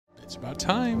It's about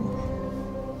time.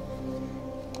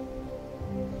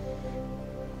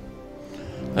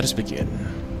 Let us begin.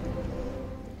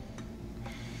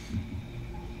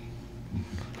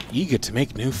 Eager to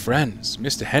make new friends,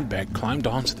 Mr. Headbag climbed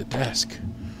onto the desk.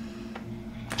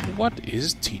 What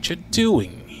is teacher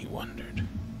doing? He wondered.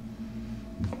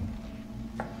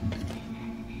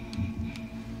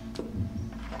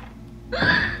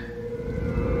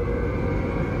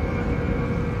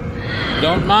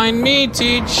 Don't mind me,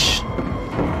 Teach.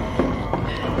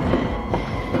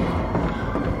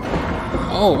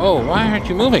 Oh, why aren't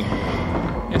you moving?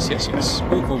 Yes.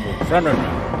 Move. Run.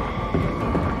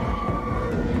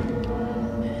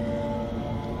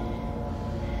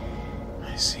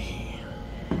 I see.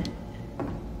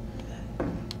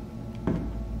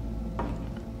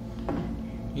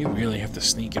 You really have to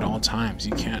sneak at all times.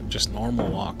 You can't just normal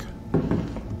walk.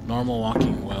 Normal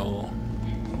walking will...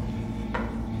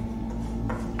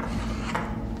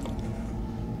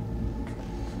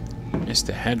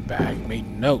 Mr. Headbag made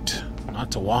note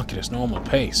not to walk at his normal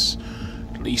pace,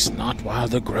 at least not while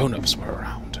the grown-ups were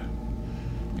around.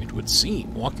 It would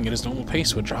seem walking at his normal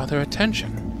pace would draw their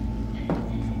attention.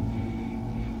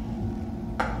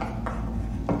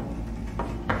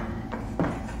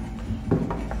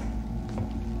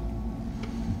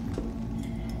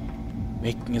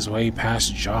 Making his way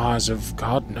past jars of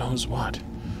God knows what.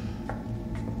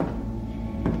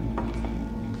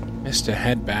 Mr.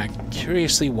 Headbag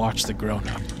curiously watched the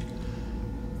grown-up.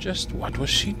 Just what was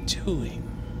she doing?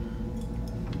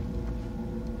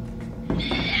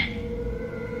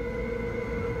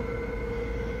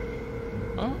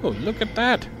 Oh, look at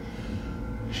that!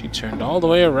 She turned all the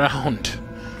way around.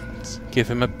 Let's give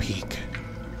him a peek.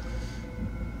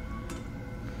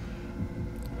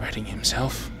 Righting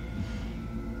himself,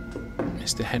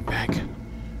 Mr. Headbag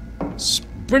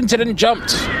sprinted and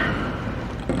jumped.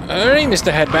 Hurry,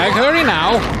 Mr. Headbag, hurry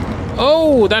now!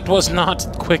 Oh, that was not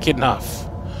quick enough.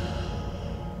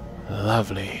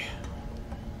 Lovely.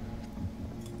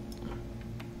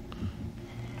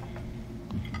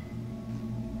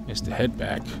 Mr.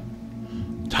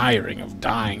 Headbag, tiring of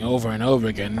dying over and over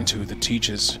again to the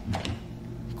teacher's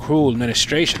cruel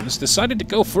administrations, decided to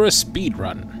go for a speed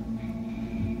run.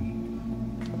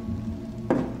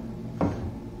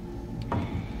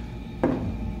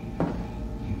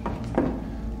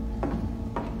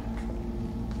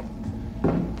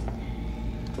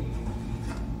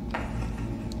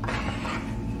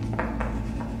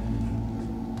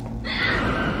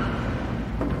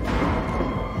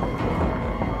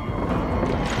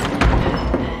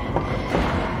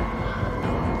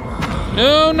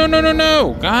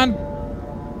 No, God.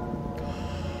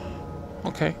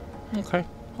 Okay.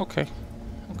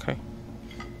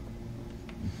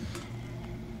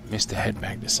 Mr.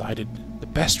 Headbag decided the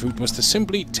best route was to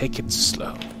simply take it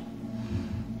slow.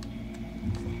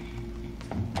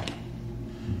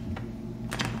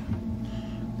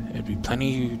 There'd be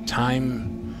plenty of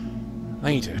time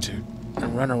later to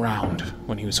run around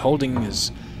when he was holding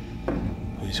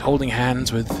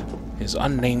hands with his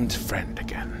unnamed friend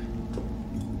again.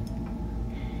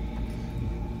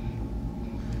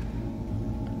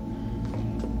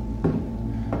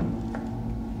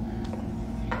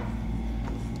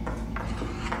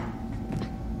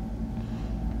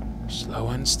 Slow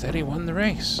and steady won the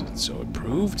race, so it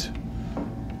proved.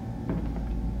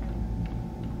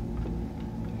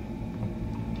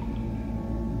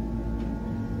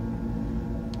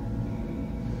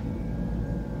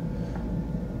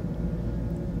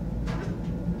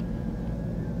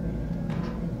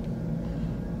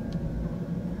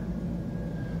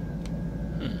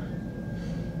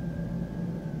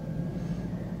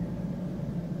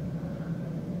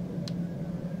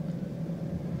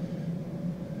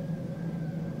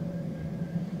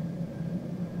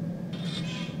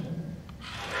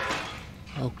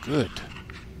 Oh, good.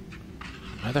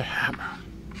 Another hammer.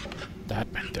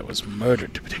 That meant there was murder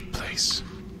to take place.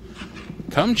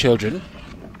 Come, children.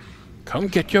 Come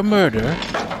get your murder.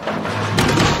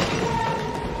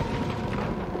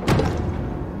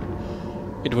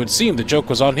 It would seem the joke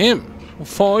was on him,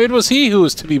 for it was he who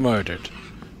was to be murdered.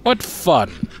 What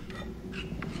fun!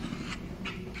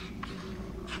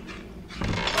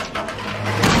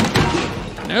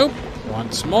 Nope.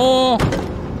 Once more.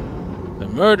 The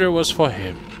murder was for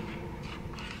him.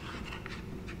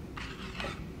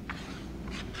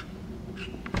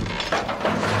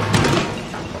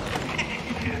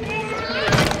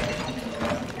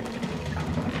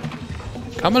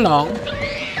 Come along.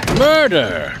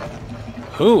 Murder!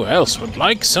 Who else would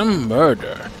like some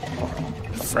murder?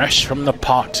 Fresh from the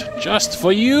pot, just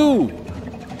for you.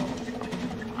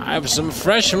 I have some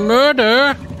fresh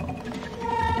murder.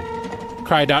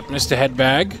 cried out Mr.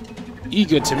 Headbag,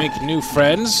 eager to make new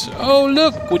friends. "Oh,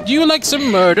 look, would you like some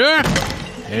murder?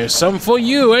 Here's some for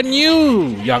you and you,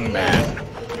 young man.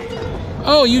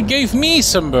 Oh, you gave me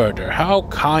some murder. How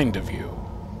kind of you."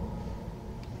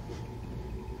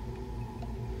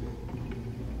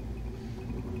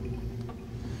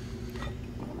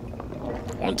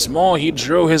 Once more he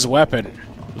drew his weapon,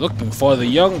 looking for the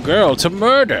young girl to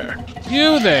murder.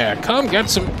 "You there, come get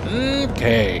some..."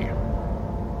 Okay.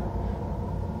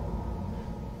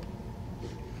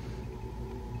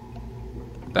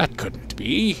 That couldn't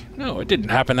be. No, it didn't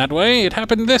happen that way. It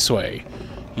happened this way.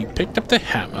 He picked up the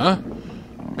hammer,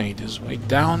 made his way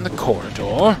down the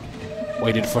corridor,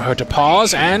 waited for her to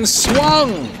pause, and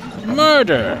swung!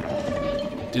 Murder!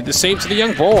 Did the same to the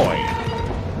young boy.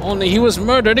 Only he was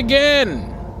murdered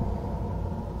again!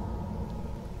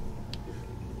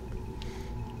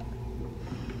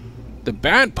 The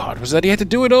bad part was that he had to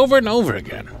do it over and over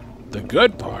again. The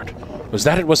good part was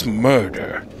that it was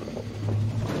murder.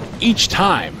 Each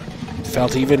time, it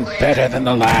felt even better than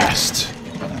the last.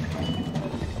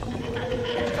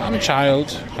 Come,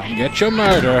 child, come get your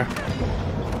murder.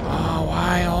 Oh,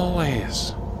 why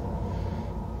always?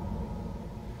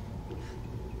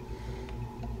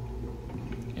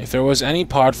 If there was any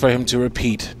part for him to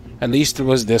repeat, at least it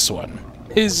was this one.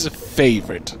 His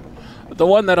favorite. The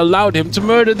one that allowed him to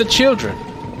murder the children.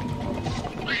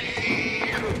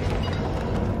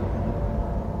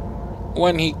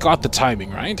 When he got the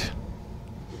timing right.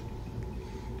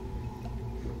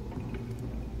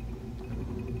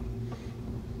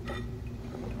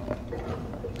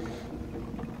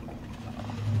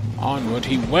 Onward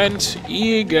he went,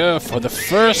 eager for the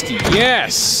first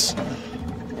yes!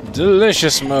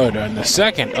 Delicious murder, and the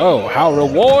second, oh, how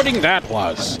rewarding that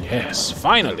was! Yes,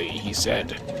 finally, he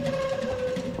said.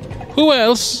 Who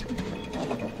else?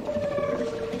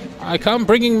 I come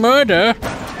bringing murder.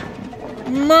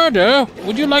 Murder?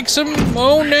 Would you like some?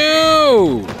 Oh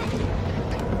no!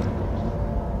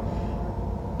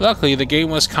 Luckily, the game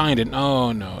was kind and...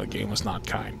 oh no, the game was not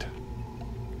kind.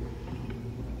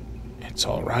 It's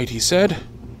alright, he said.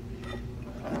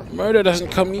 Murder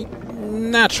doesn't come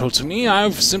natural to me.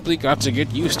 I've simply got to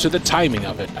get used to the timing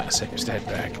of it, said Mr.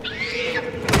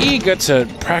 Headbag, eager to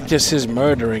practice his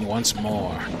murdering once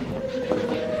more.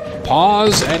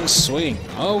 Pause and swing.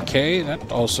 Okay,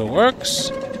 that also works.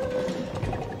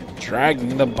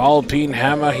 Dragging the ball-peen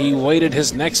hammer, he waited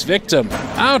his next victim.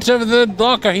 Out of the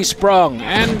locker he sprung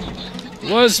and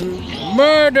was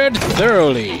murdered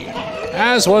thoroughly.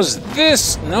 As was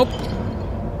this... nope.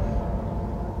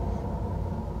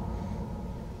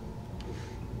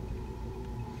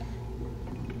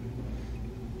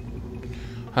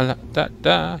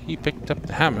 He picked up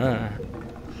the hammer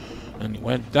and he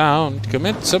went down to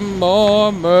commit some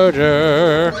more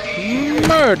murder.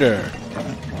 Murder!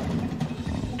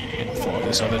 And for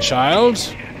this other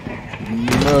child,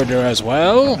 murder as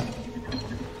well.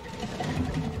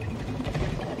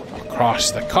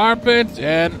 Across the carpet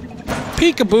and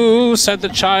peekaboo, said the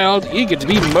child, eager to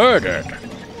be murdered.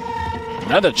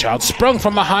 Another child sprung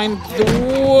from behind the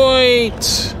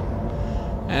wait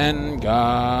and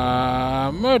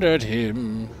murdered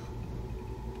him.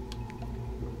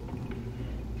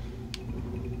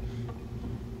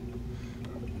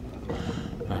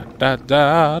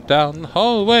 Down the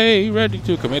hallway, ready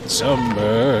to commit some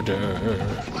murder.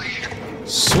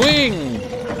 Swing!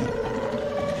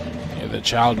 Here the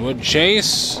child would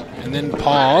chase, and then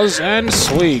pause and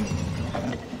swing.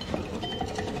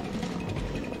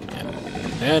 And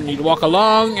then he'd walk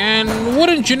along, and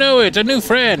wouldn't you know it, a new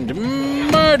friend.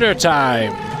 Murder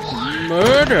time!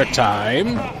 Murder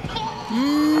time!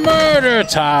 Murder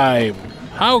time!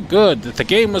 How good that the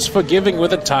game was forgiving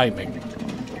with the timing.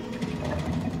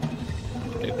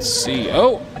 Let's see.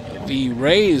 Oh, the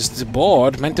raised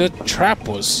board meant a trap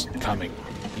was coming.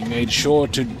 He made sure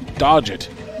to dodge it,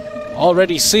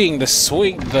 already seeing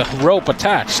the rope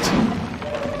attached.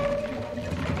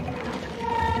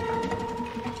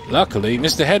 Luckily,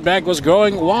 Mr. Headbag was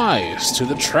growing wise to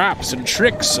the traps and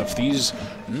tricks of these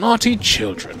naughty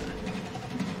children.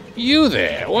 You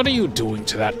there, what are you doing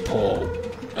to that pole?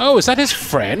 Oh, is that his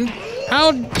friend?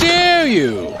 How dare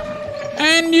you!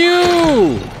 And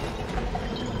you!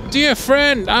 Dear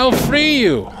friend, I'll free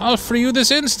you. I'll free you this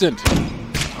instant.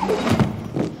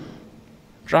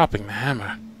 Dropping the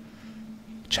hammer,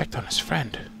 he checked on his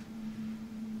friend.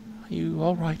 Are you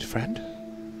all right, friend?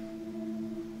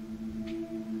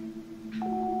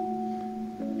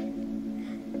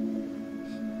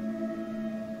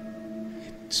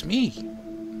 It's me.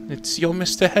 It's your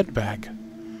Mr. Headbag.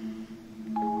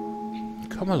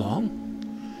 Come along.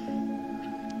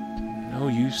 No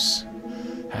use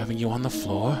having you on the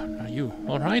floor. Are you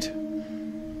all right?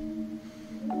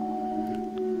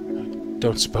 I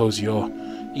don't suppose you're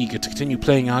eager to continue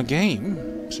playing our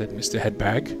game, said Mr.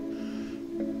 Headbag.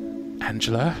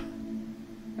 Angela?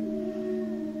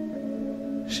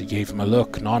 She gave him a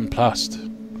look, nonplussed.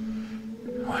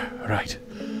 Right.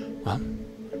 Well,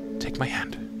 take my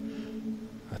hand.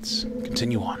 Let's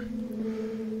continue on.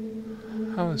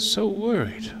 I was so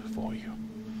worried for you.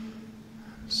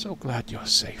 So glad you're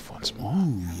safe once more.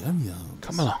 Ooh, yum yum.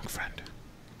 Come along, friend.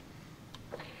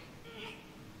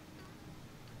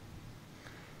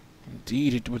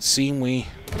 Indeed, it would seem we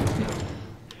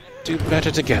do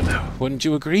better together. Wouldn't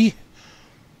you agree?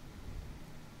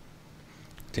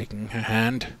 Taking her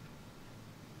hand.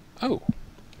 Oh,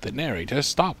 the narrator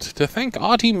stopped to thank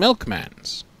Artie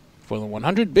Milkmans for the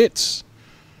 100 bits.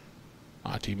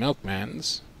 Artie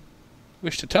Milkmans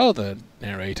wished to tell the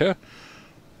narrator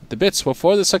that the bits were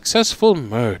for the successful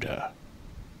murder.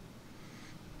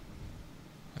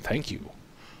 Thank you.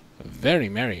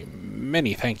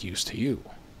 Many thank yous to you.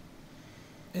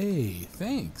 Hey,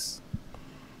 thanks.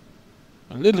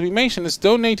 Little B. Mason has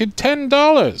donated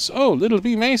 $10. Oh, Little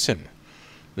B. Mason.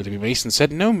 Little B. Mason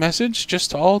said no message,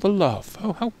 just all the love.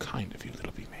 Oh, how kind of you,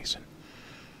 Little B. Mason.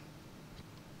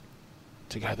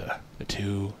 Together, the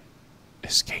two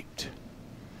escaped,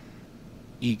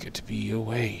 eager to be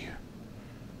away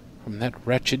from that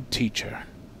wretched teacher.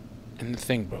 And the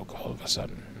thing broke all of a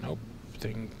sudden. Nope.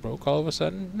 Thing broke all of a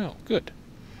sudden? No. Good.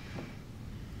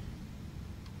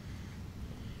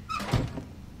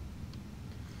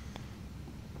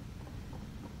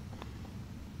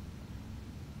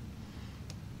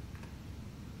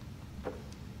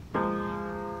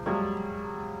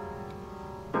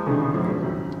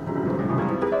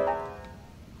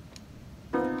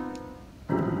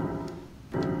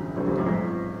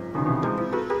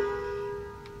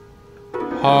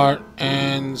 Heart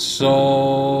and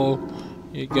soul,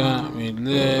 you got me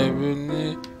living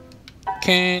it,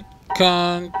 can't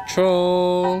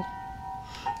control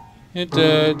it,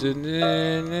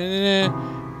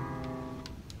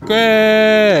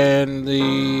 grandly,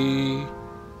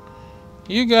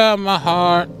 you got my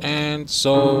heart and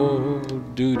soul,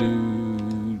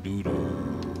 doo-doo,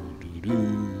 doo-doo,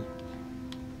 doo-doo.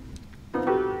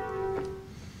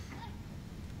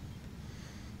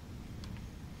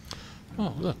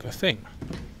 Oh, look, a thing.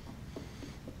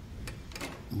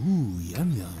 Ooh,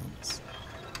 yum yums.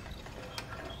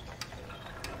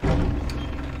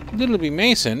 Little B.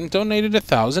 Mason donated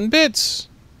 1,000 bits.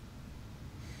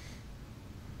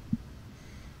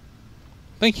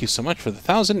 Thank you so much for the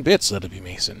 1,000 bits, Little B.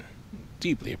 Mason.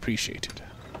 Deeply appreciated.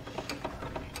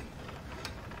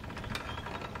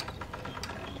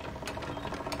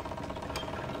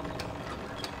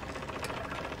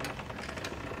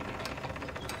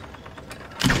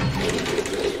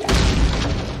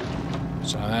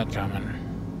 Saw that coming.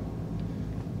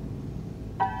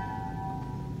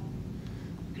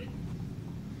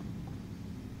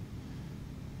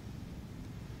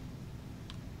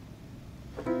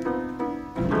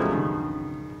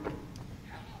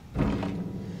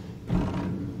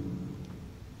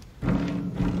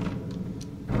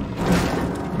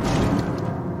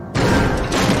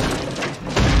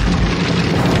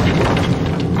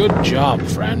 Good job,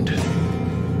 friend.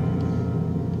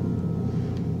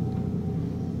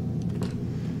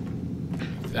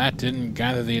 If that didn't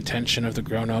gather the attention of the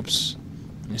grown-ups,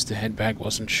 Mr. Headbag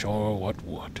wasn't sure what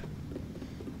would.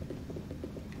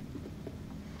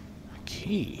 A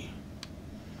key?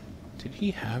 Did he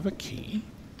have a key?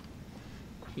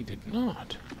 He did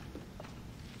not.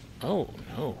 Oh,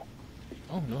 no.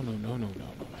 Oh, no, no, no, no, no, no,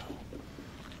 no.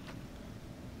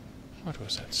 What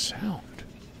was that sound?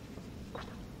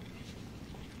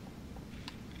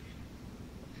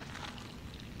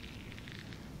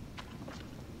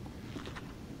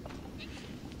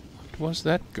 What was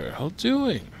that girl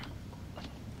doing?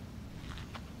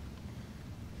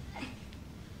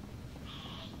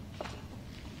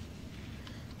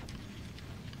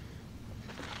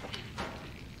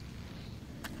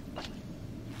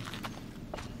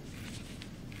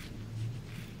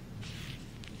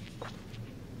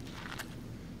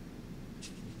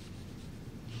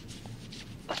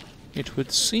 It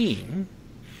would seem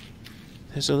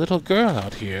there's a little girl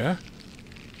out here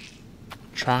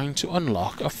trying to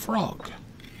unlock a frog.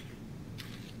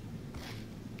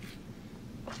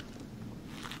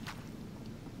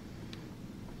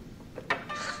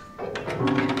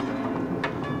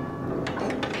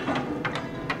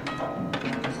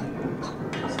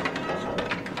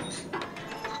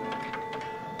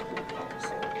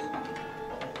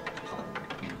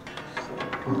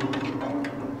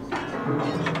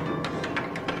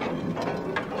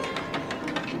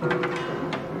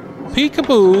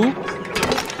 Peekaboo!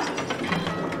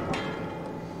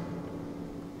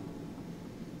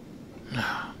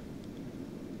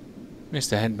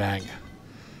 Mr. Headbag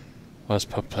was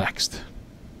perplexed.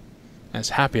 As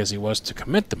happy as he was to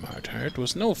commit the murder, it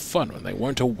was no fun when they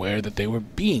weren't aware that they were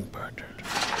being murdered.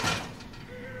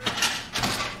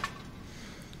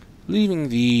 Leaving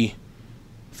the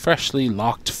freshly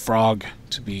locked frog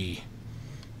to be,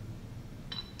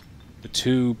 the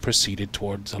two proceeded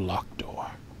towards the locked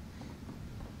door.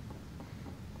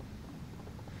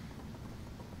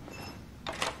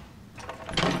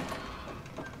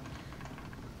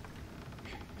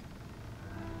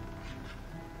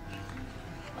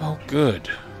 Oh, good.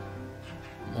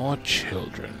 More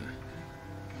children.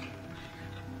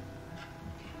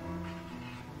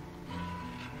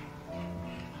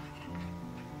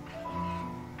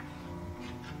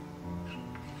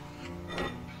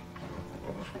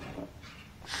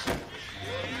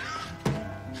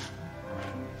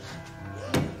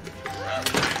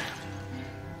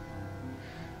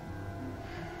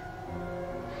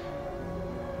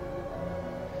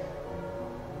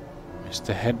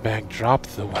 Mr. Headbag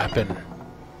dropped the weapon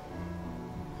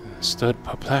and stood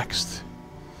perplexed,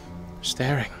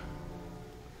 staring,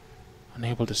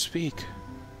 unable to speak.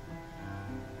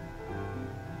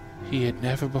 He had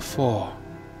never before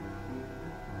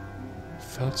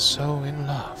felt so in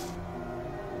love.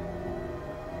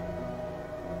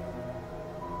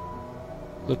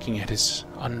 Looking at his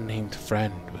unnamed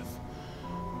friend with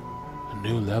a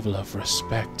new level of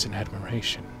respect and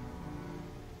admiration.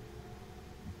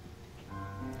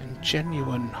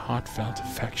 Genuine, heartfelt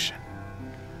affection.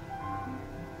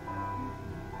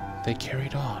 They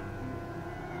carried on.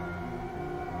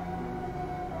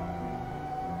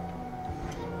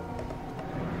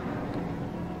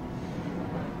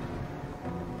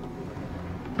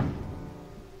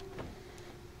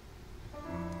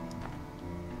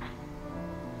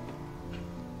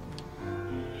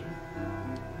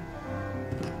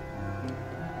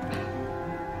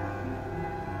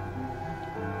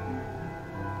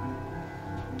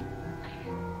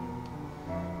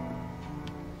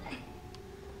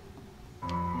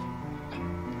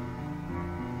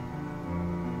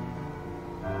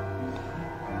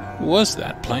 Who was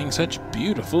that playing such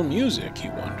beautiful music, he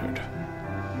wondered.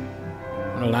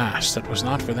 But alas, that was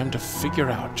not for them to figure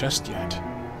out just yet.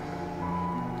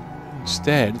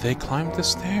 Instead, they climbed the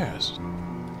stairs.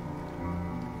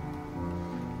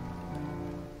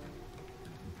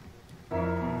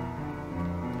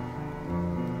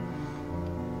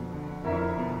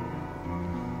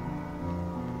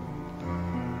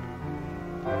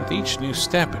 With each new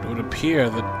step, it would appear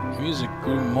that music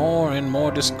grew more and more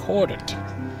discordant.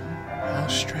 How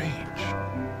strange.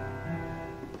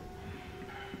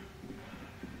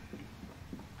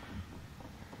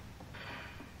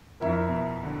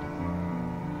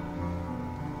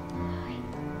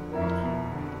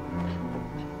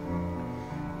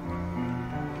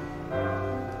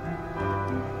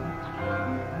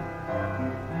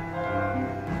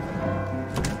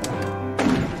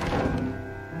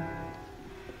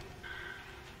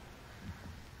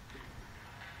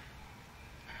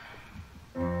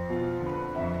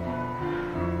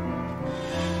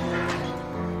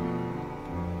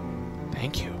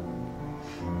 Thank you,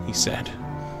 he said.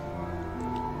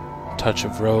 A touch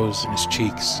of rose in his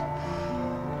cheeks.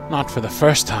 Not for the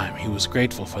first time, he was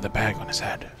grateful for the bag on his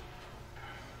head.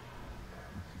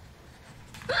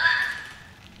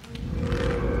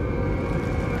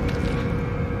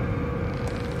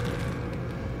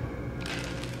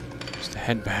 Mr.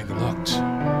 Headbag looked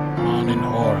on in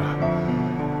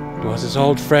horror. It was his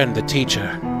old friend, the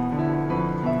teacher.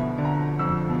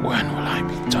 When will I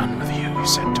be done with you? He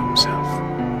said to himself.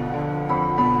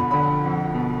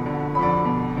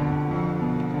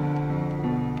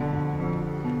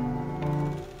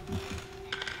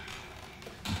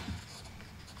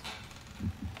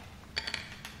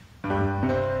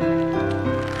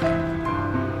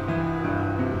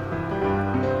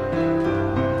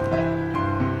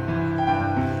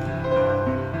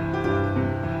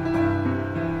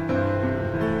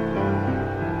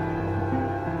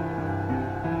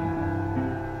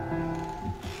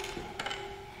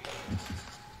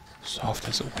 Soft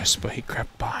as a whisper, he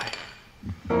crept by.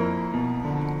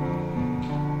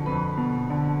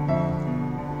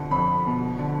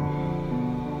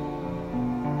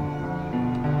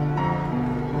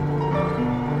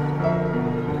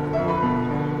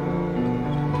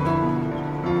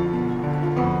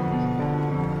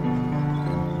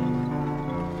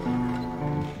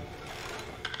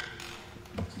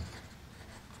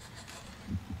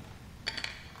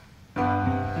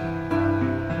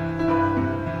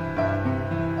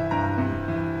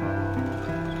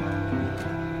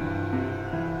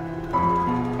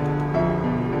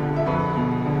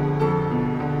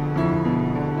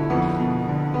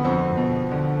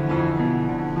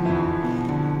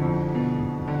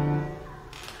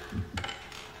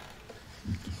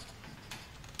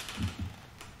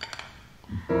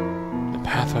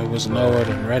 was lowered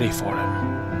and ready for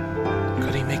him.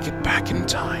 Could he make it back in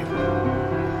time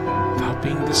without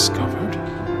being discovered?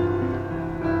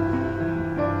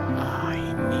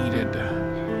 He needed a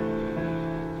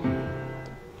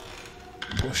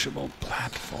pushable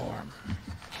platform.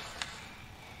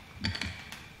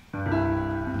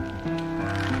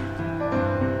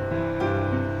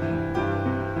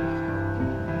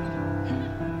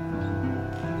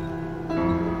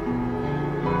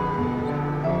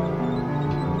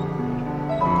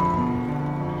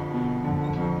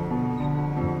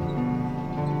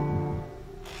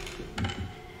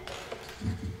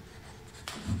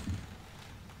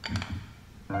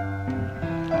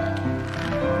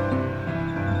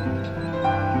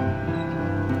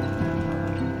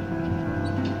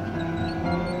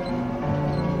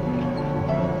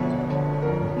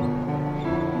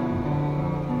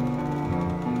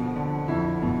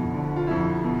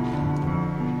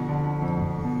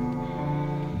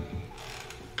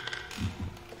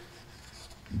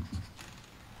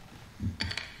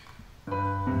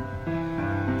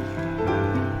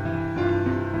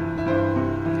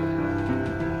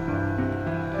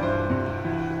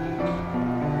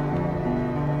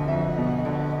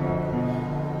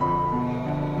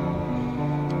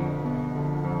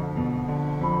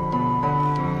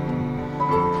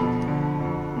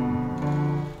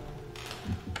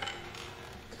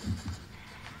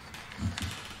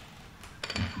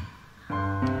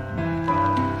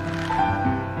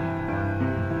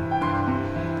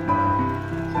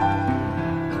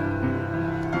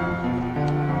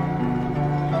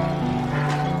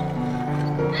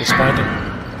 Despite it.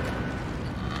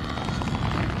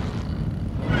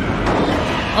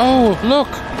 Oh, look!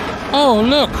 Oh,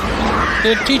 look!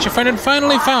 The teacher friend had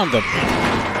finally found them.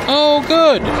 Oh,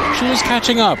 good! She was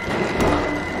catching up.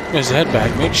 Mr.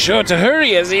 Headbag made sure to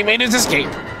hurry as he made his escape.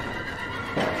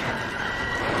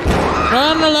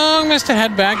 Run along, Mr.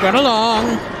 Headbag, run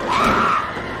along!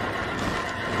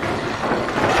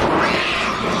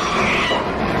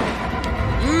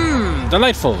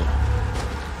 Delightful.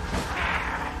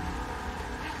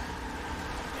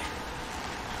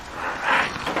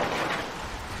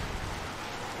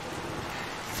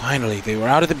 Finally, they were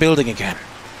out of the building again.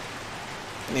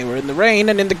 They were in the rain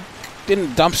and in the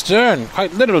dumpster and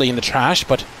quite literally in the trash,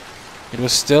 but it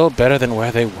was still better than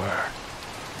where they were.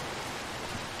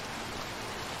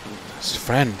 His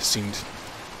friend seemed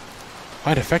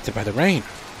quite affected by the rain.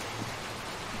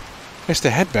 Mr.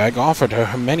 Headbag offered her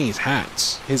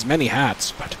his many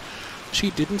hats, but she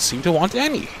didn't seem to want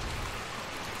any.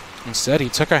 Instead, he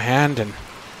took her hand and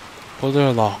pulled her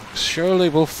along. Surely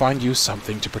we'll find you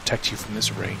something to protect you from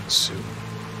this rain soon.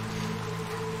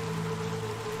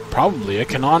 Probably a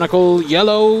canonical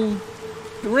yellow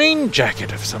rain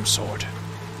jacket of some sort.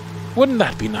 Wouldn't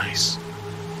that be nice?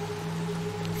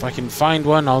 If I can find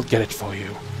one, I'll get it for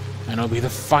you, and it'll be the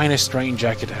finest rain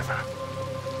jacket ever.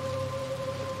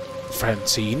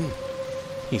 Francine,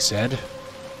 he said,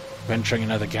 venturing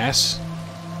another guess.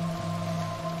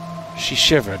 She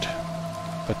shivered,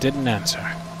 but didn't answer.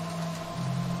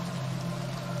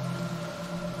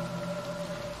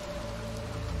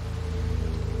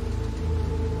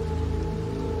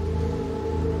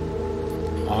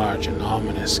 Large and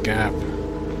ominous gap.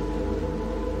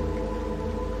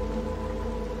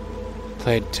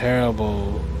 Played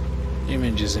terrible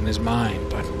images in his mind,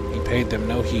 but he paid them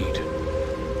no heed.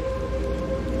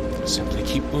 Simply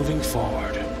keep moving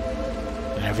forward,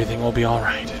 and everything will be all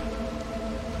right.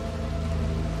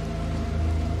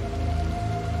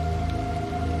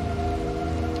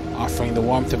 Offering the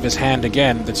warmth of his hand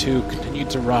again, the two continued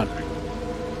to run.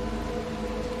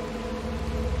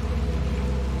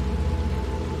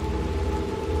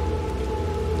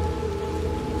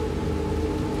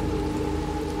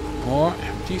 More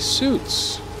empty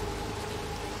suits.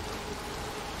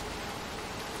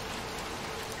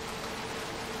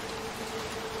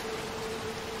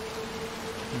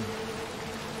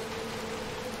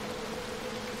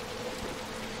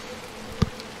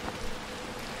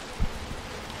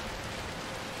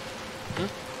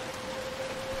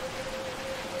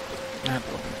 That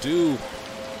wouldn't do.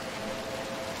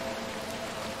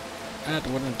 That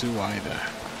wouldn't do either.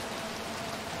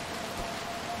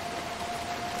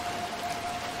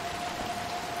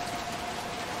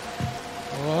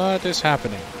 What is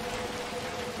happening?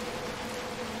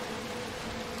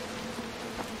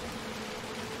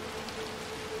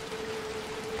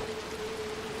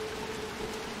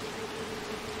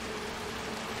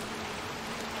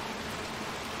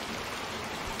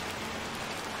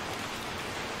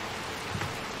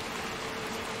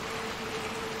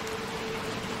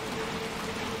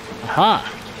 Aha!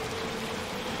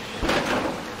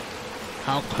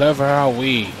 How clever are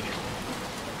we?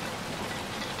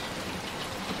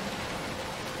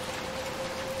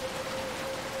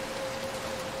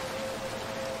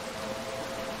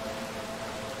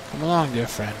 Come along, dear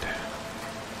friend.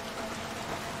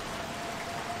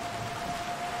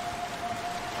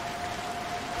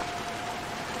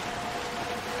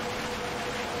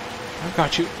 I've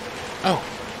got you. Oh,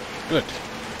 good.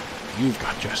 You've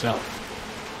got yourself.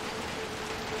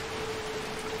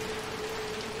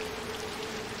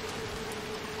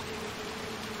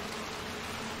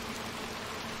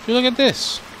 Look at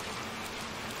this.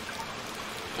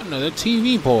 Another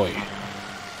TV boy.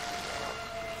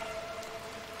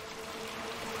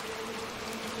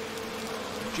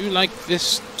 Would you like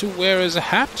this to wear as a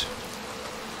hat?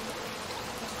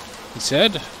 He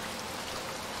said.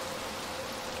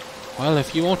 Well,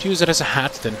 if you won't use it as a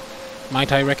hat, then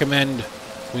might I recommend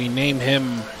we name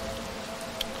him...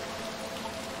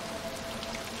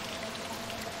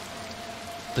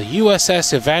 the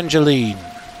USS Evangeline.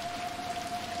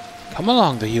 Come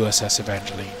along, the USS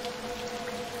Evangeline.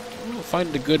 We'll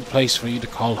find a good place for you to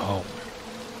call home.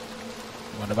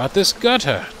 What about this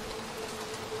gutter?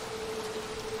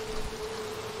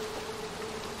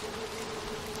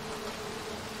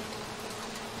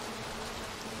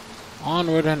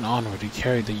 Onward and onward he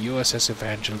carried the USS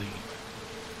Evangeline.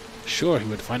 Sure, he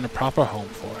would find a proper home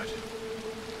for it.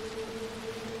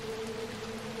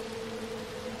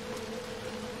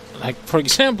 Like, for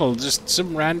example, just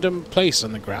some random place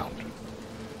on the ground.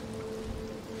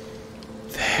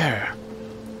 There.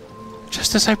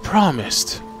 Just as I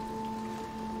promised.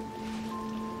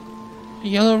 A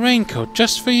yellow raincoat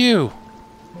just for you.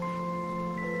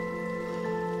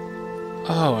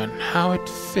 Oh, and how it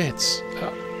fits.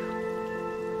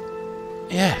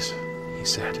 Yes, he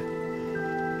said.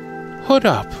 Hood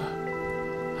up.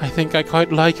 I think I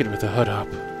quite like it with the hood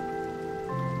up.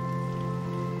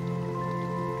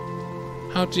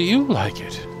 How do you like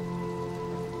it?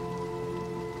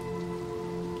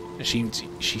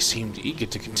 She seemed eager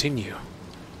to continue,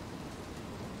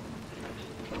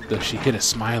 though she hid a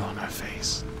smile on her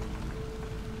face.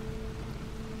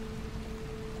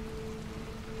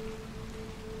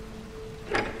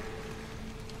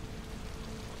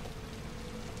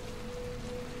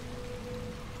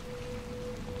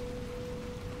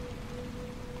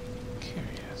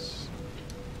 Curious.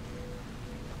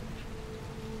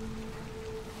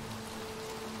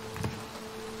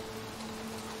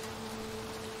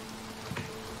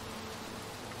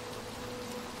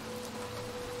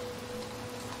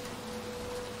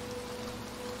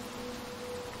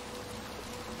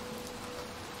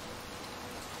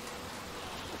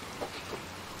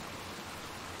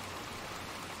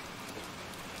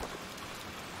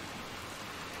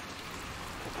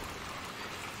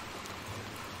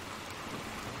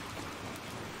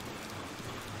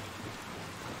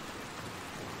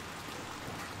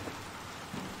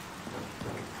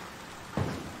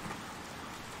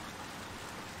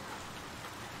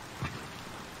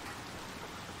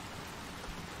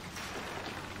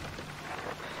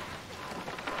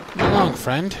 Come along,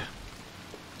 friend.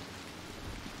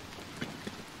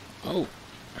 Oh.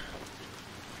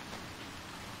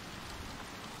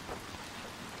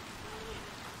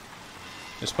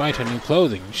 Despite her new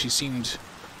clothing, she seemed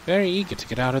very eager to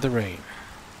get out of the rain.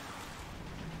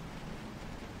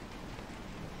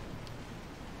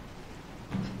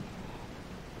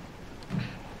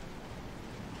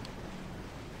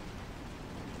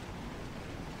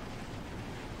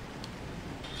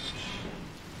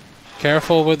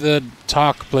 Careful with the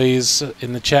talk, please,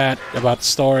 in the chat about the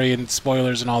story and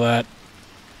spoilers and all that.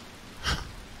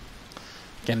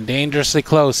 Getting dangerously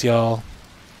close, y'all.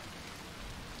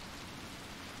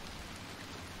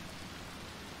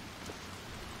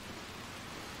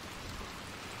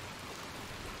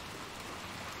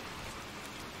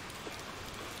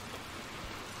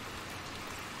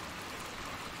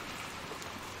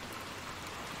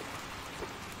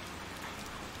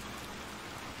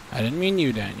 I didn't mean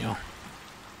you, Daniel.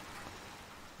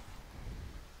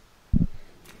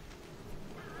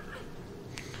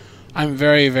 I'm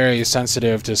very, very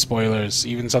sensitive to spoilers,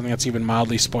 even something that's even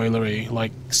mildly spoilery,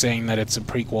 like saying that it's a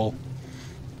prequel,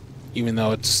 even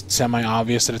though it's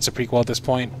semi-obvious that it's a prequel at this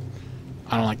point.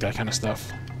 I don't like that kind of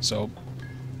stuff. So,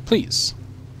 please,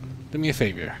 do me a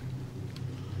favor.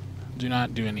 Do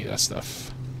not do any of that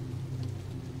stuff.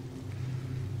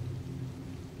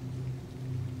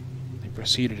 They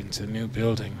proceeded into the new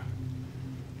building.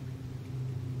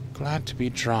 Glad to be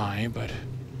dry, but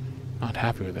not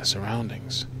happy with their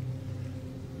surroundings.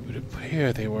 It would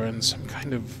appear they were in some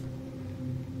kind of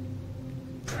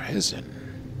prison.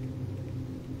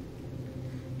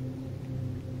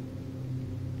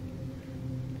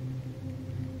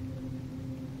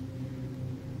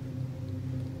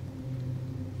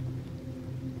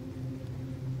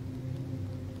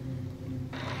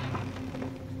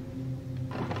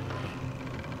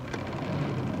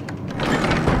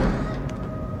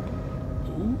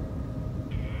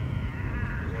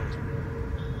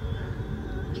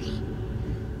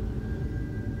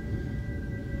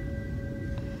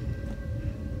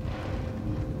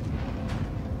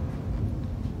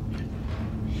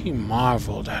 He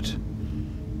marveled at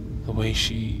the way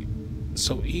she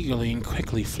so eagerly and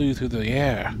quickly flew through the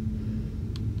air.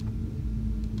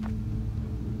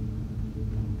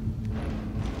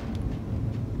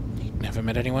 He'd never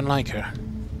met anyone like her.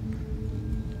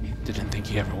 Didn't think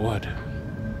he ever would.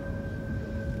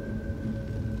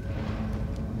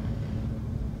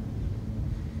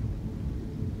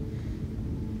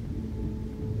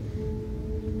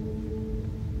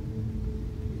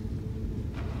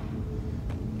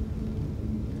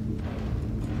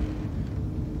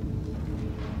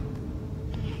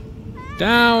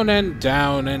 Down and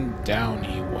down and down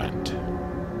he went.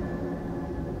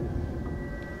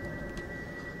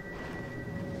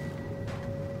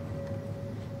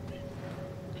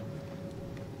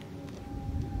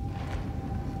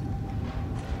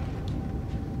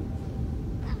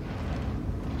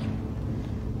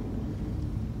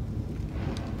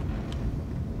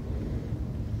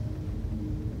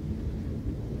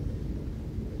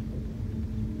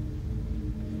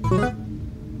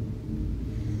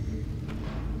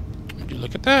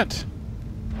 Look at that.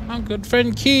 Our good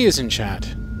friend Key is in chat.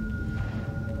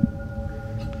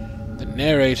 The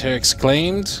narrator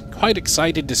exclaimed, quite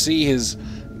excited to see his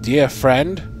dear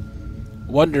friend,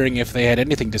 wondering if they had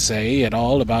anything to say at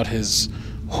all about his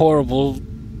horrible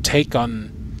take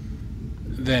on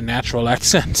their natural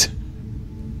accent.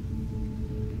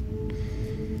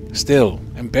 Still,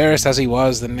 embarrassed as he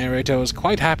was, the narrator was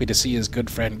quite happy to see his good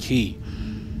friend Key,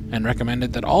 and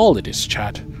recommended that all in his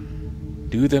chat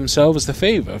do themselves the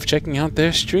favor of checking out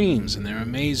their streams and their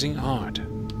amazing art.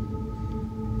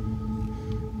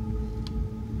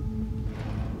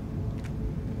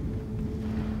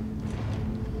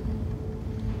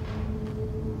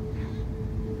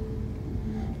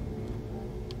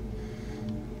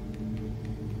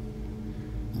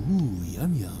 Ooh,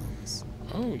 yum yums.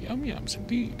 Oh, yum yums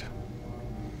indeed.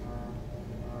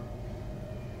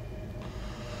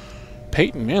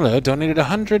 Peyton Miller donated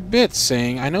 100 bits,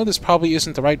 saying, I know this probably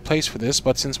isn't the right place for this,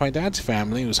 but since my dad's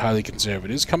family was highly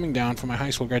conservative, is coming down for my high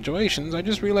school graduations, I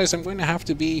just realized I'm going to have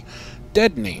to be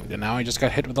dead named, and now I just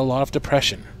got hit with a lot of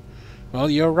depression. Well,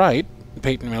 you're right,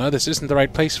 Peyton Miller, this isn't the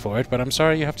right place for it, but I'm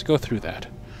sorry you have to go through that.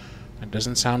 It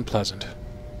doesn't sound pleasant.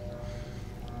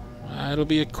 It'll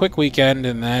be a quick weekend,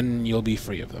 and then you'll be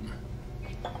free of them.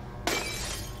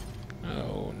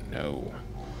 Oh, no.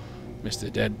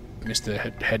 Mr.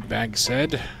 Headbag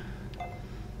said,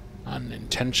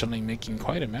 unintentionally making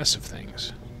quite a mess of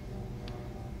things.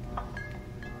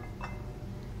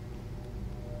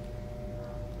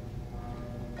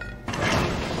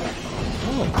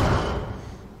 Oh,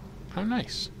 how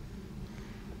nice,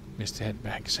 Mr.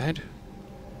 Headbag said,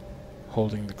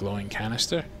 holding the glowing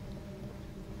canister.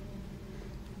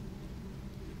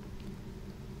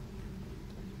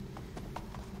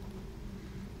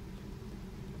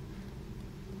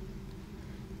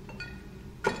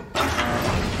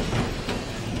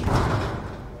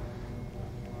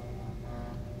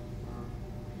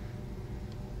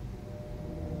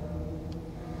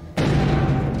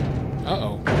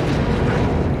 Uh-oh.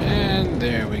 And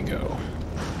there we go.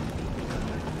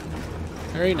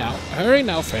 Hurry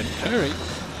now, friend, hurry.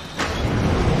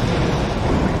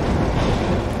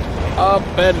 Up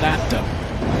and at them.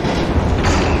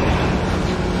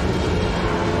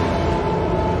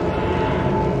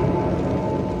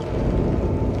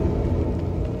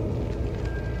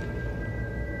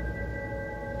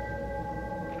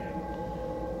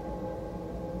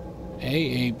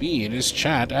 AAB in his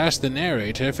chat asked the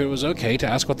narrator if it was okay to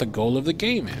ask what the goal of the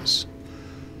game is.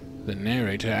 The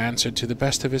narrator answered to the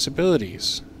best of his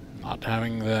abilities, not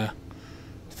having the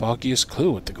foggiest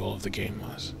clue what the goal of the game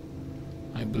was.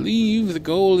 I believe the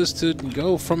goal is to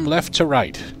go from left to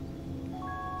right.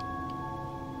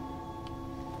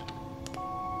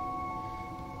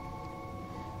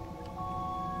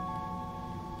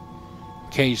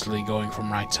 Occasionally going from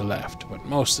right to left, but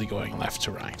mostly going left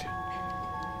to right.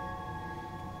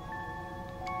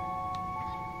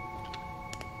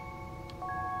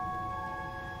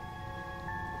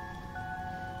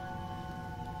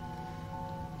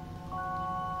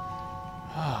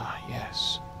 Ah,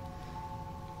 yes.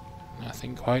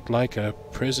 Nothing quite like a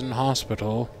prison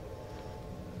hospital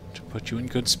to put you in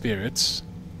good spirits.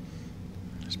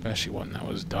 Especially one that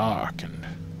was dark and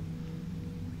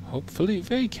hopefully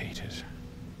vacated.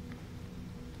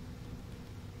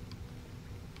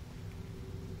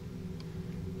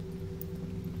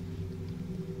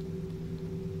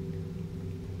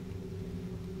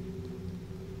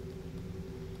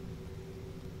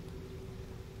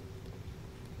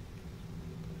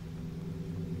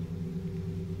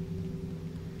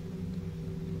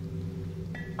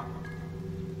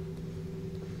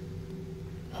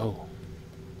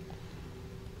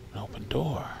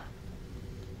 door.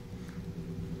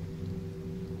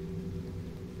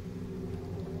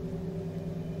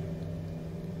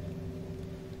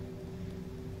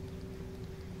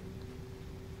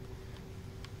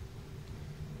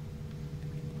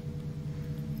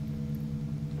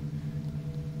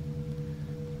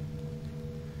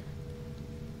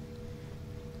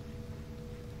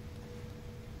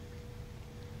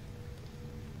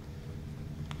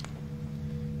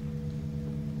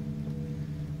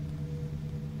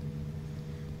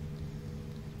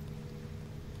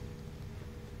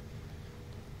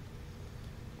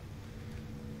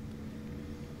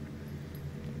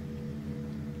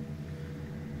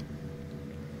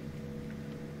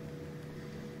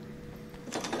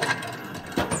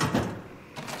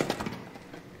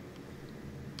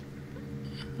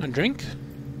 A drink?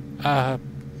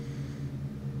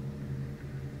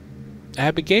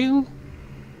 Abigail?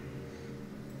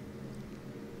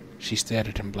 She stared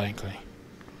at him blankly.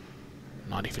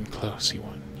 Not even close,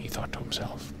 he thought to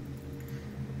himself.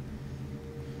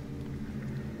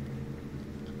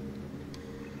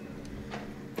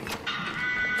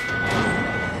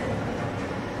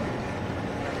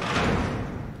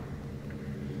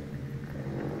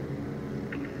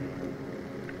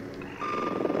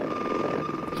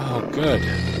 Oh, good.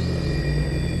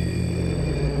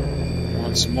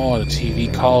 Once more the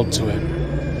TV called to him.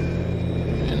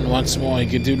 And once more he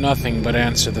could do nothing but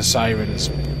answer the sirens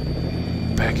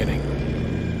beckoning.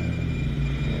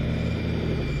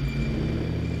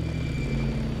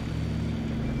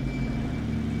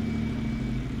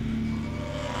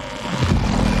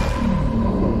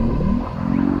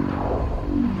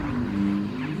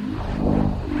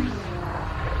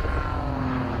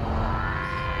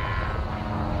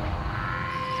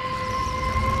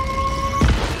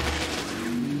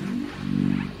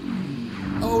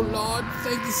 Oh Lord,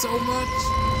 thank you so much.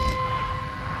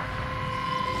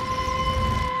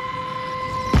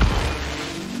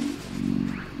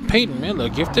 Peyton Miller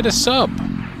gifted a sub,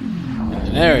 and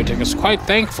the narrator was quite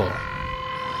thankful.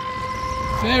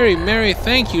 Very merry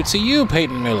thank you to you,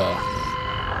 Peyton Miller.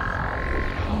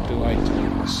 How do I do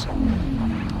this?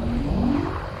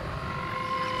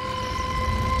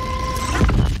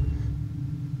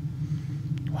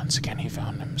 Once again he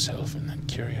found himself in that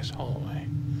curious hallway,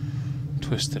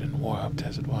 twisted and warped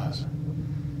as it was.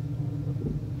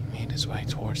 He made his way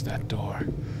towards that door,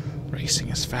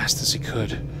 racing as fast as he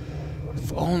could.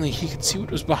 If only he could see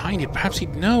what was behind it, perhaps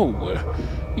he'd know.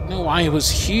 He'd know why he was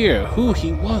here, who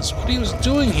he was, what he was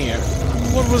doing here,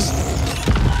 what was...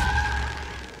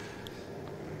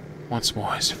 Once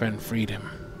more his friend freed him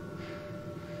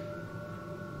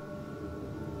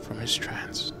from his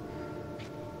trance.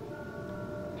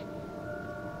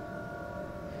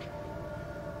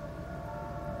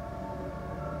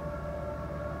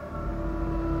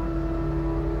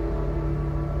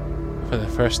 For the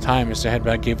first time, Mr.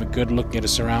 Headbag gave a good look at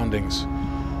his surroundings,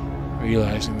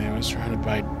 realizing they were surrounded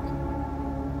by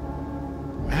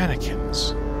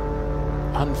mannequins,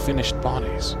 unfinished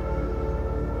bodies.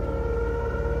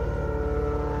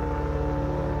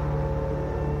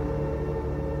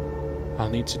 I'll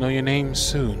need to know your name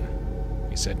soon,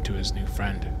 he said to his new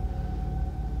friend.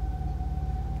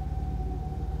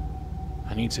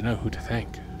 I need to know who to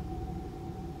thank.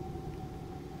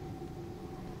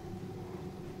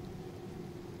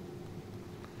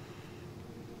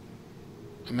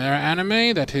 Mera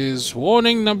anime, that is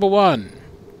warning number 1.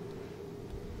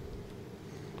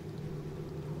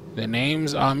 Their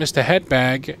names are Mr.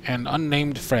 Headbag and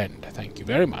unnamed friend. Thank you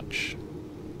very much.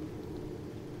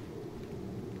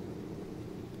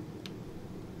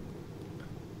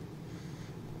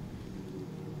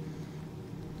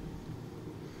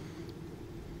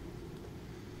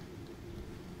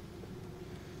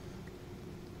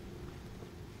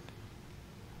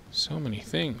 So many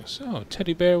things. Oh,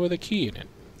 teddy bear with a key in it.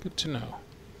 Good to know.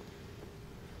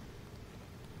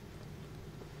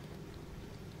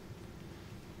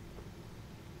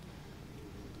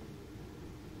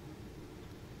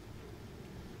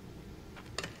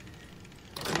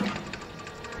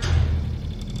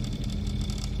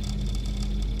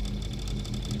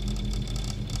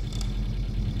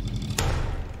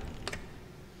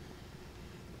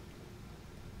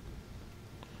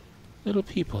 Little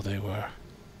people they were.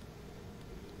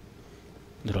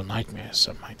 Little nightmares,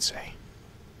 some might say.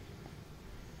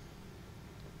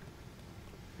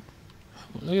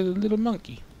 Oh, look at the little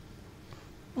monkey.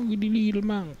 Look at the little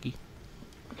monkey.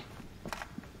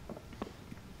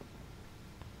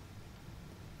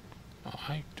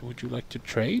 Alright, would you like to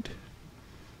trade?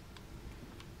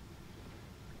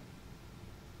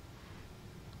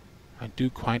 I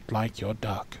do quite like your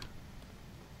duck.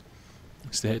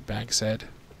 as the headbag said.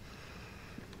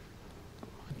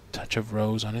 A touch of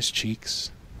rose on his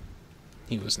cheeks.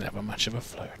 He was never much of a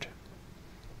flirt.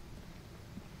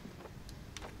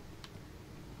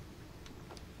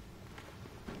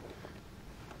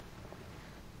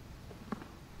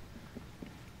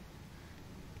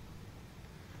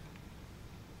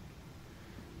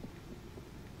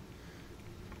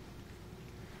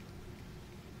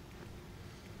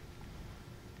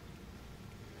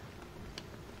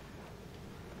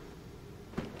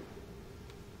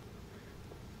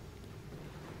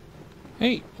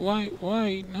 Hey,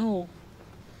 why, no.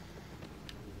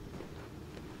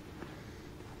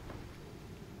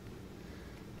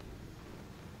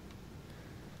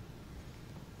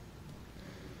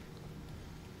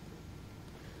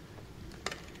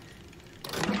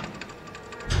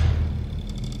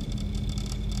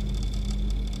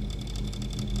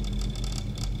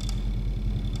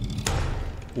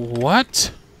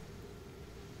 What?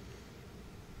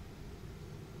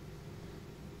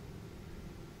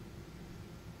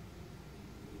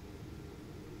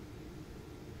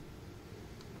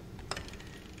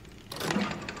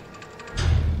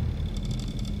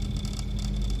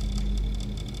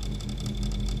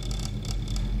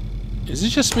 Is it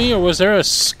just me, or was there a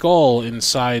skull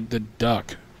inside the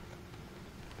duck?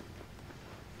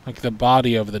 Like the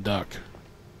body of the duck.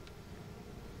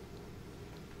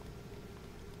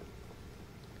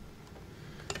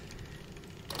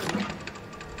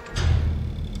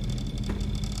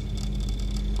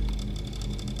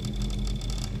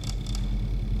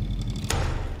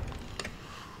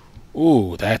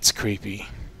 Ooh, that's creepy.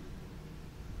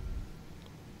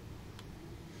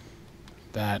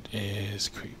 That is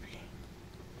creepy.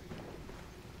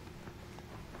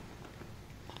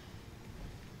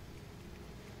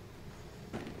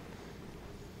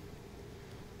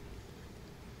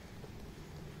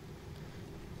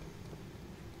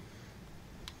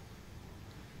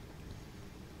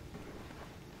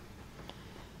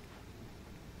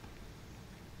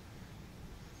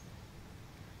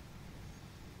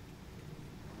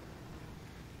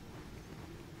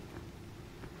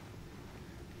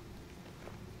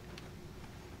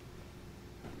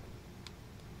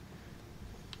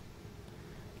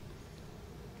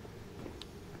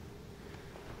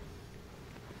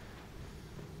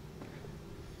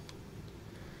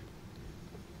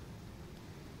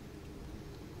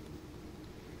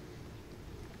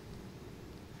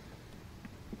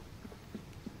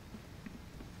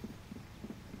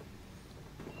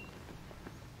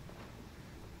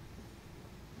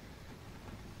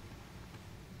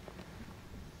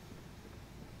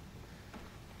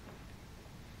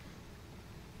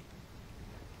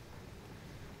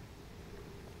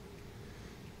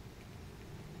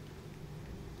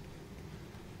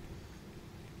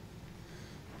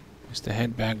 The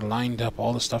headbag lined up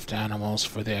all the stuffed animals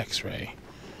for the X-ray.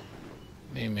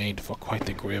 They made for quite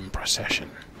the grim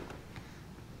procession.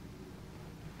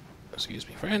 Excuse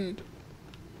me, friend.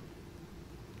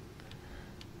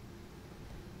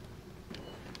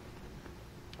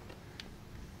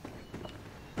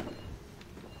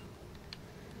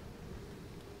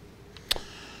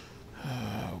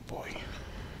 Oh boy.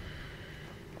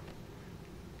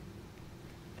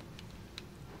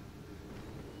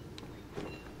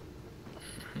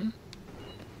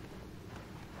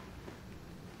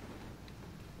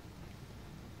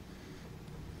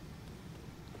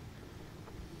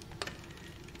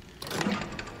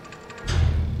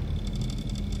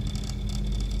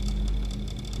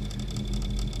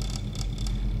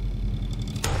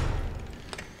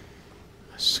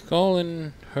 Skull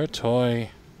in her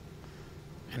toy,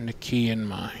 and a key in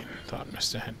mine, thought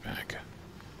Mr. Headbag.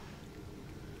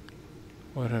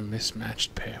 What a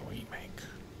mismatched pair we make.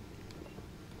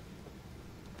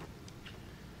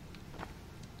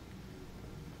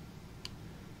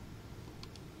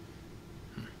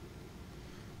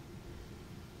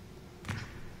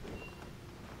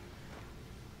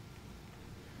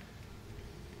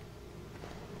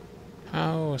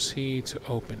 How was he to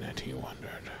open it, he wondered.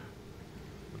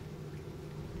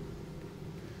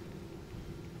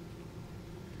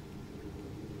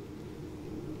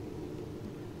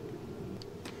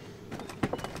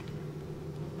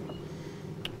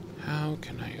 How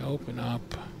can I open up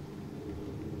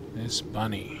this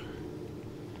bunny?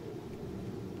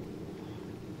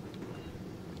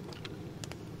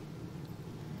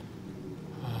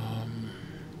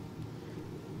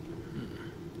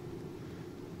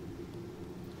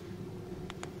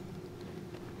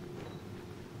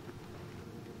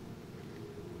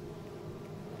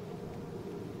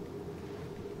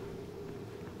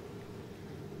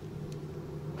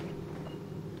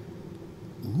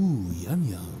 Ooh, yum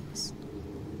yums.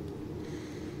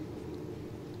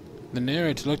 The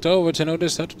narrator looked over to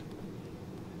notice that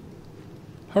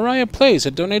CardlinPlays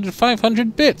had donated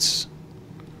 500 bits.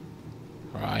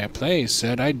 CardlinPlays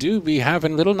said, "I do be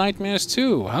having little nightmares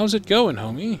too. How's it going,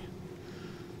 homie?"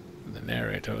 The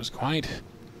narrator was quite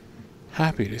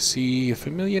happy to see a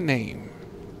familiar name,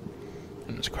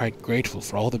 and was quite grateful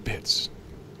for all the bits.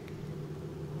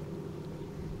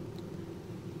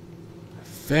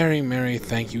 Very merry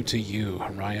thank you to you,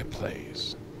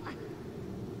 CardlinPlays.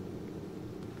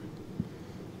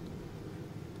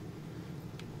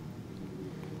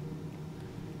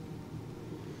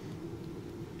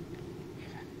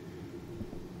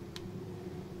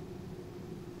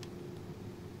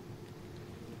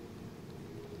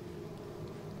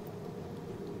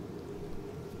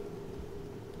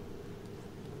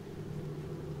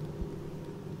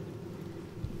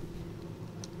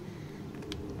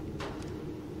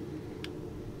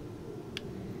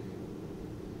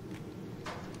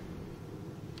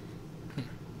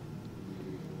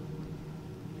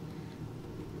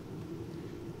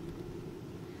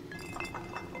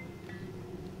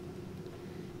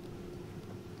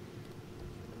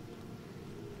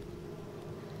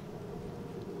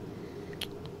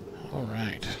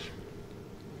 Alright.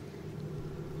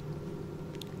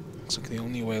 Looks like the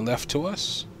only way left to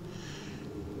us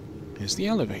is the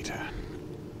elevator.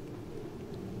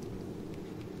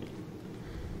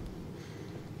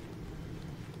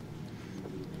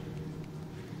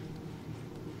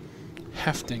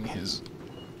 Hefting his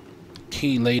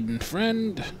key-laden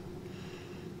friend,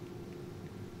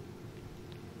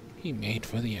 he made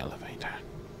for the elevator.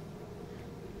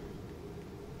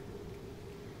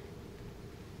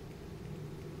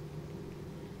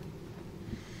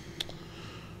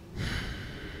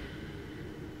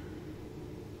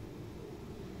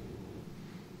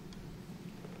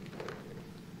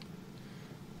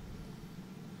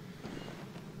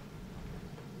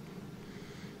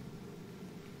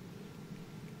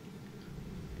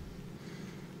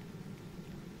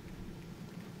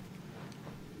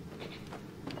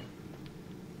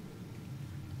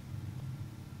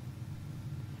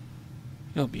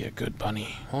 You'll be a good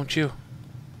bunny, won't you?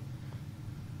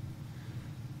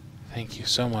 Thank you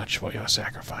so much for your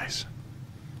sacrifice.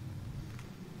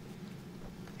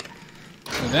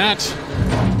 For that,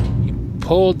 he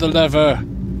pulled the lever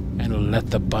and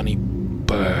let the bunny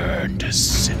burn to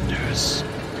cinders.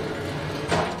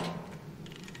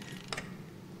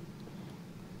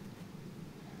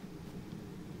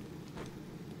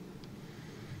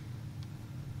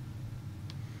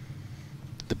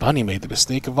 The bunny made the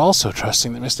mistake of also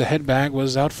trusting that Mr. Headbag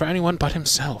was out for anyone but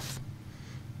himself.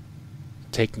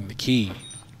 Taking the key,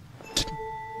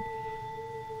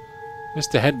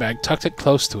 Mr. Headbag tucked it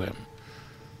close to him.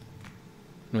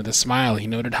 And with a smile, he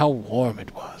noted how warm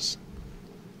it was.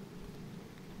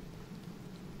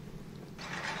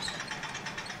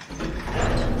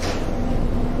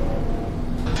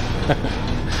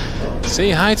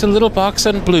 Say hi to Little Box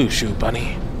and Blue Shoe,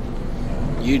 Bunny.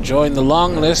 You joined the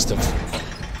long list of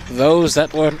those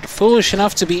that weren't foolish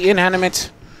enough to be inanimate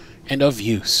and of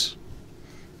use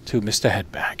to Mr.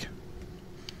 Headbag.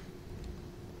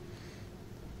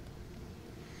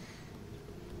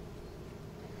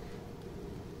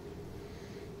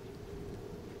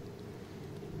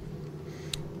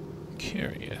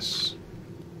 Curious.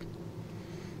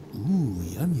 Ooh,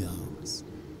 yum yums.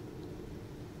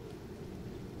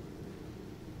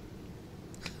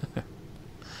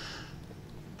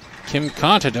 Kim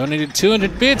Carter donated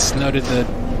 200 bits, noted the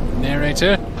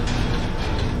narrator.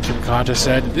 Kim Carter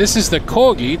said, "This is the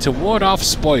corgi to ward off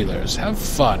spoilers. Have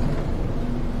fun."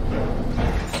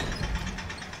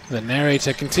 The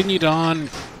narrator continued on,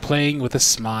 playing with a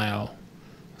smile,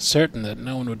 certain that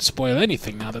no one would spoil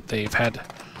anything now that they've had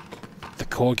the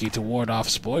corgi to ward off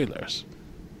spoilers.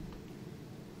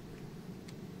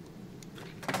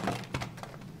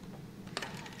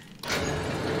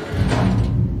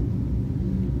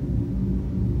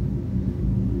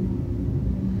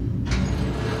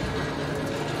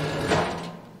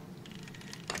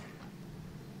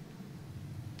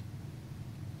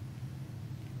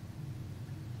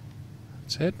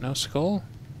 That's it? No skull?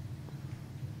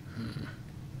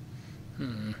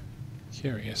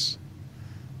 Curious.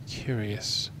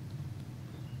 Curious.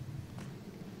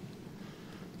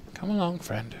 Come along,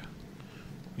 friend.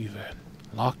 We've a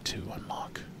lock to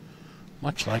unlock.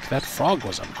 Much like that frog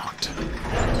was unlocked.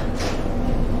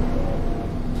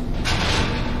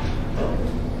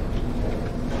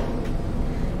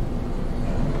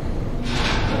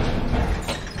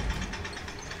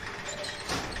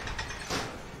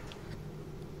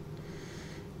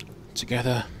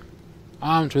 Together,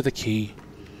 armed with a key,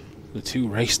 the two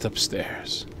raced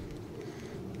upstairs.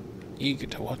 eager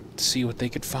to see what they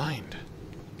could find.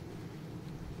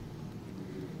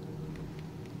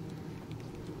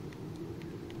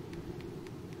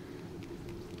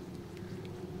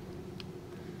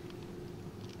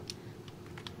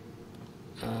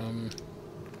 There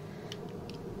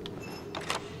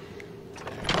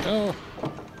we go.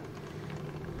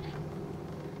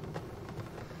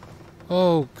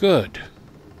 Oh, good.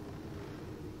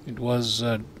 It was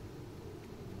a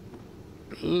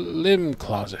limb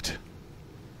closet.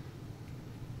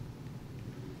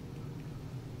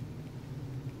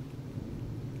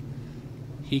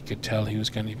 He could tell he was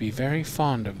going to be very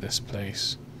fond of this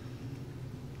place.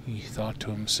 He thought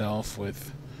to himself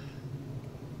with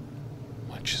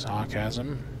much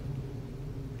sarcasm.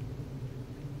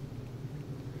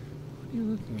 What are you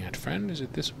looking at, friend? Is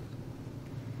it this one?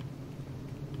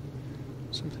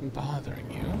 Something bothering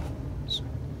you?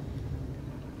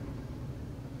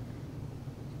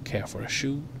 Care for a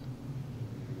shoe?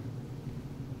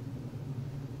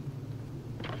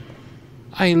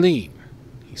 Eileen,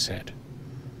 he said.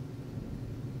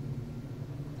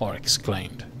 Or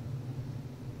exclaimed.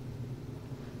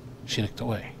 She looked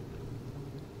away.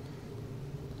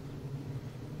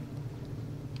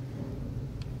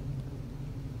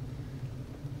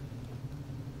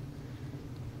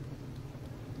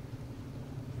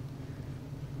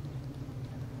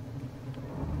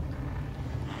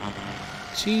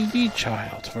 TV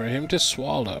child for him to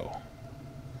swallow.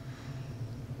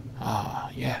 Ah,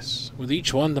 yes. With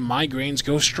each one, the migraines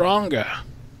go stronger,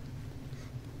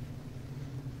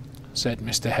 said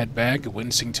Mr. Headbag,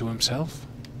 wincing to himself.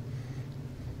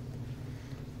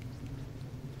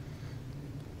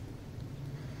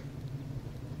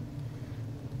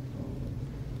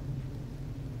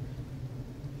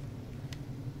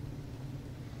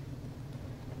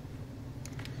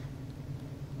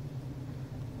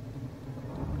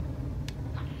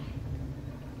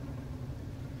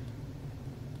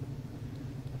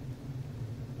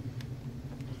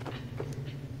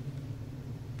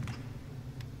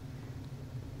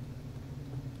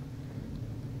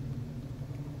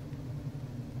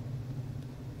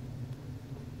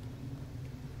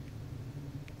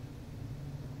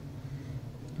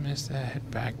 Mr.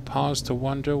 Headbag paused to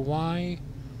wonder why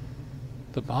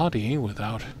the body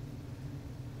without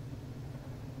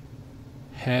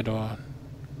head or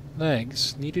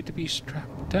legs needed to be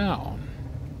strapped down.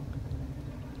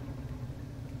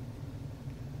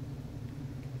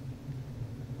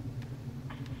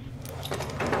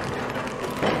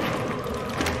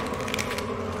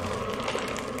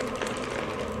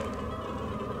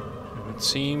 It would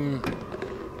seem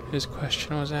his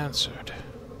question was answered.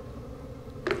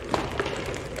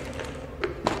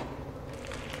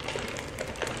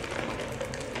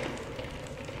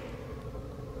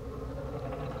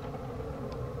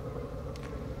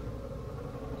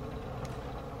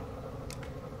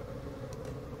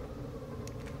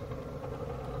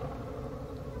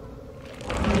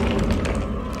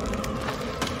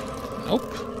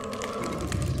 Nope.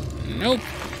 Nope.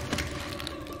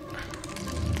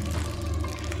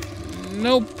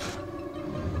 Nope.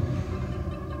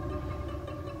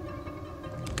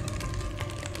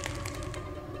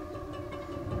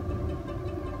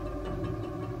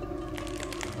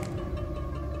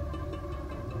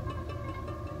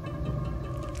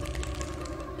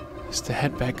 Mr.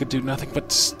 Headbag could do nothing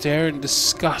but stare in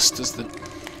disgust as the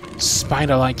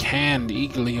spider-like hand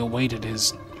eagerly awaited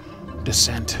his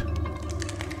descent.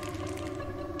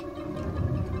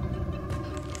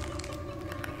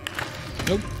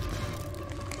 Nope.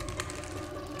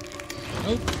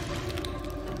 Nope.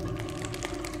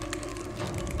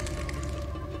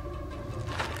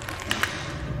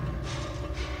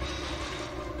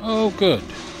 Oh, good.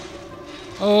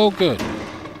 Oh, good.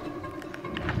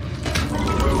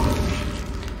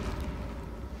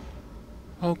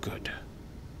 Oh, good.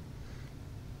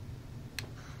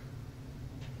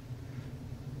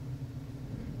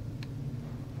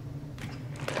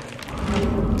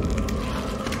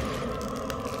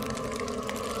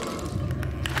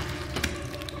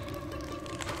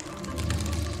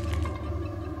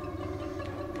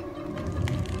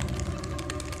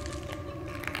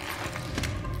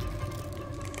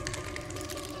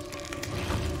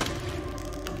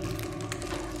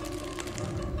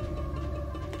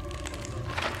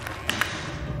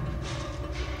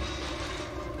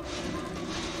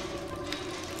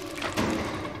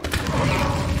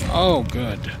 Oh,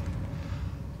 good.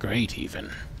 Great,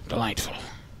 even. Delightful.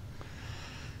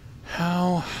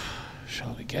 How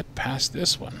shall we get past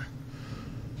this one?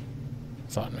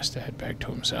 Thought Mr. Headbag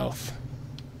to himself.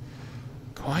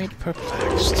 Quite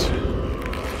perplexed.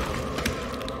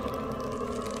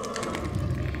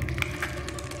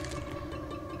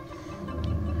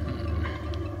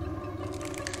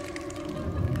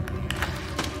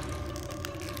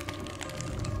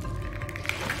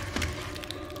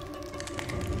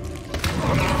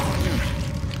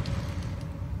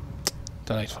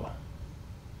 delightful.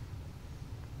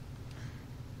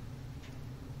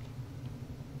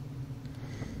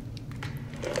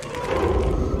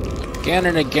 Again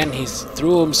and again he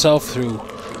threw himself through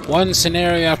one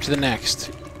scenario after the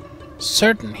next,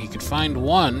 certain he could find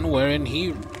one wherein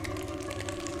he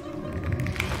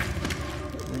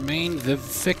remained the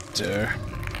victor.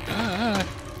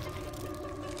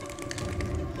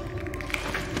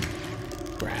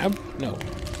 Grab? No.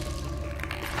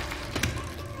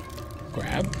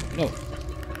 Grab? No.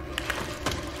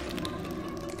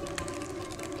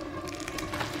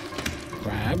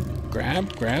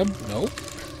 Grab? No.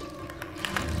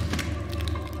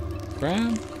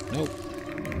 Grab? Nope.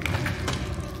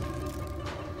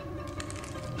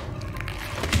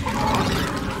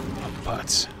 Oh,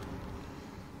 butts.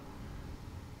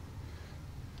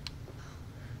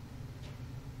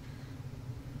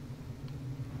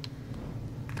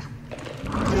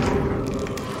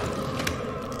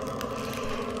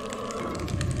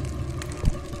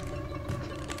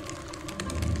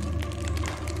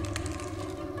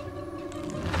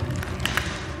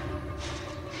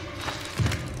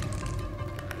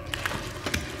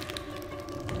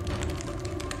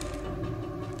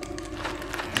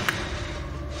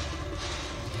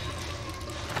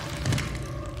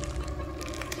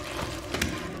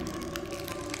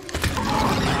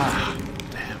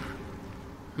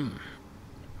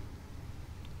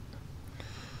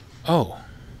 Oh,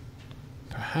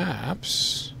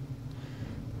 perhaps.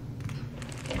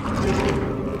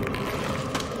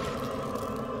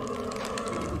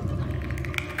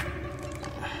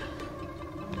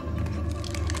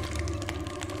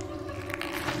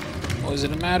 Was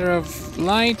it a matter of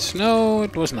light? No,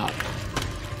 it was not.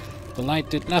 The light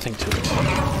did nothing to it.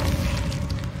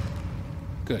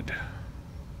 Good.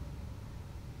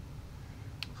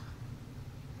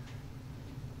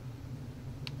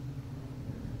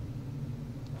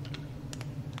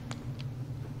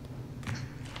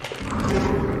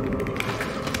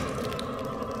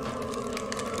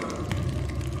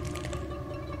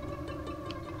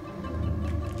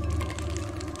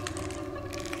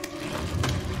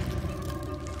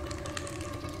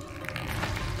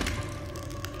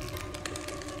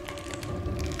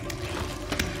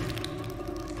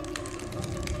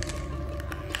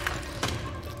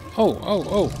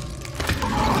 Oh.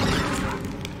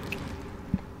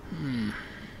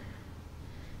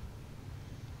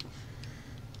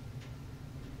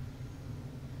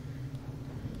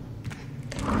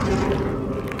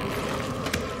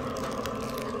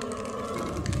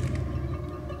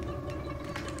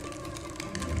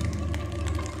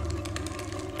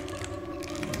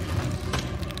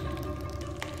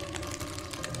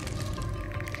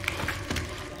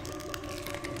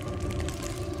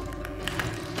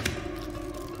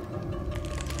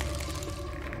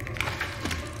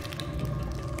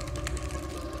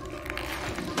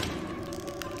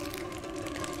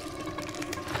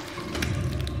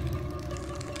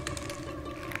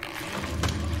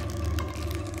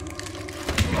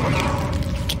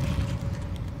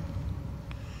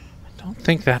 I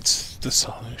think that's the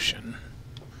solution.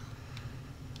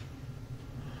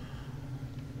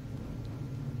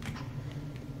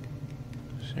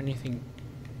 Is there anything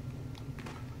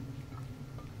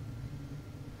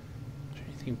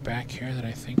back here that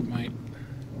I think might...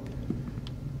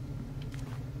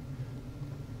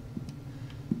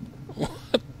 What?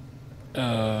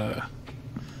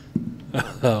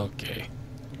 Okay.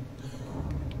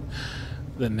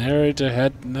 The narrator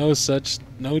had no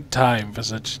time for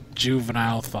such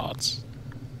juvenile thoughts.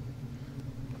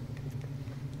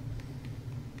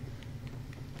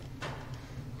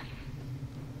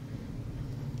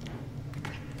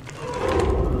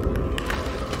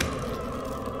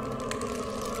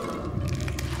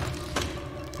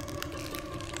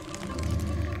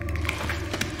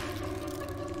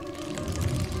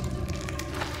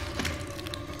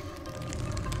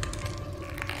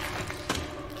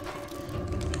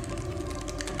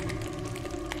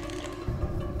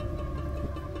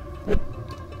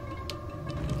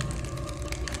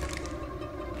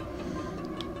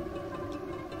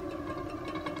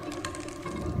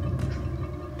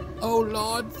 Oh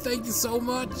Lord, thank you so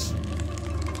much.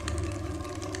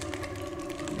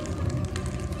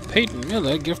 Peyton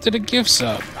Miller gifted a gift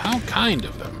sub. How kind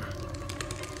of them.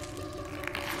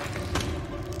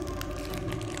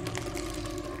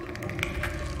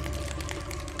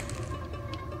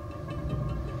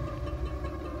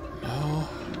 No,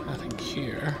 nothing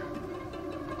here.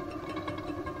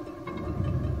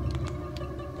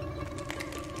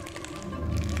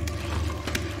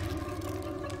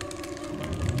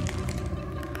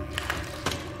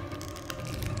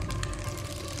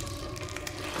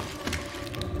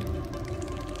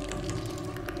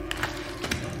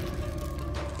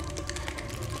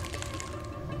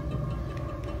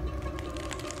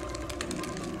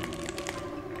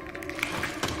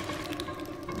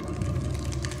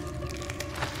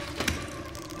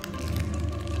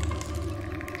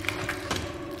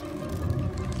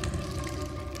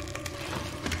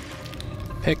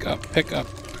 Pick up, pick up.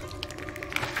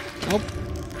 Nope.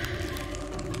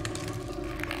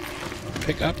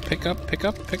 Pick up, pick up, pick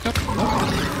up, pick up. Nope.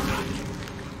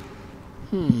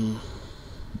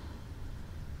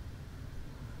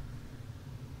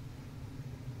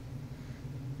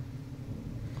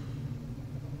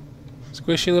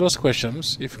 Squishy little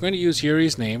squishums. If you're going to use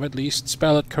Yuri's name, at least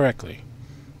spell it correctly.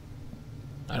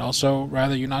 I'd also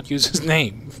rather you not use his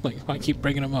name. Like, why keep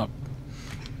bringing him up?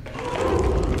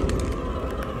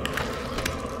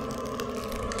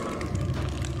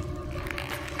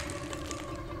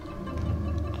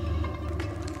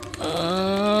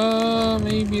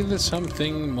 Maybe there's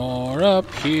something more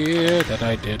up here that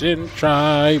I didn't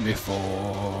try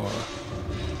before.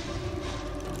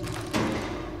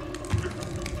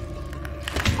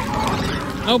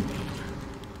 Nope.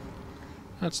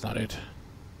 That's not it.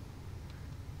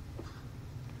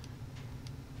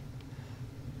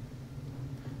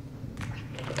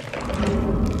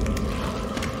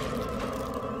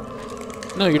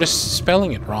 No, you're just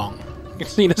spelling it wrong.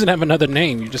 He doesn't have another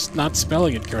name, you're just not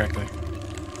spelling it correctly.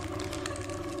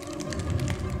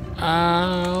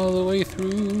 All the way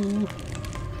through.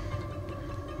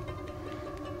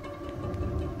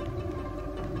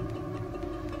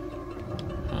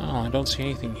 Oh, I don't see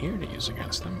anything here to use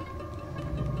against them.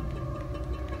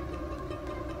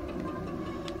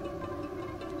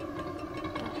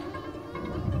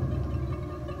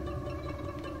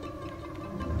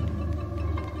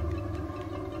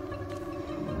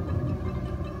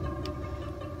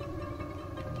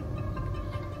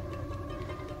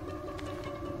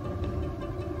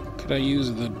 Could I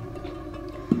use the...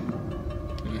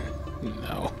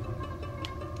 No.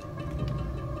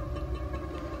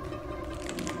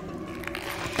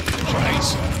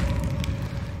 Scheiße.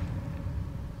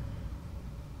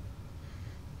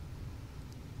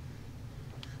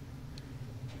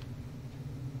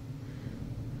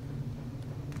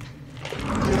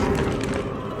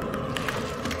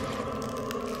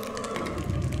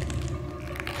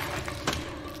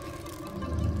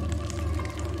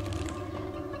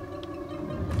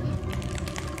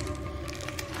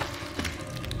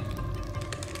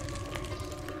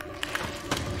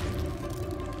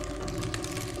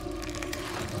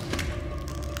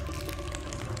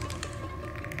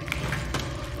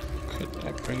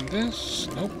 Bring this?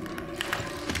 Nope.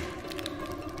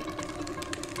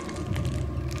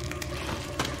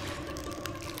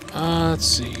 Let's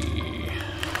see.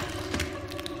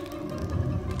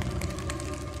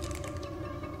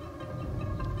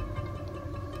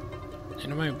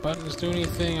 Any of my buttons do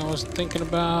anything I was thinking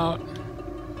about?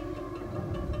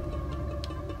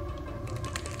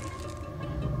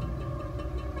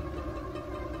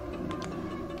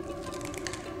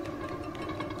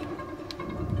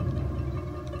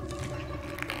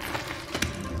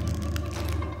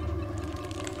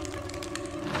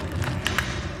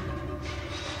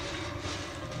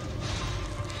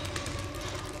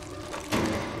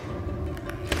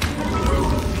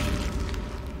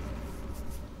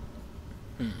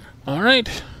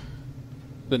 Alright.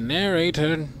 The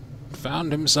narrator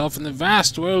found himself in the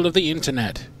vast world of the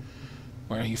internet,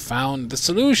 where he found the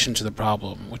solution to the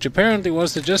problem, which apparently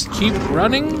was to just keep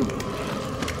running.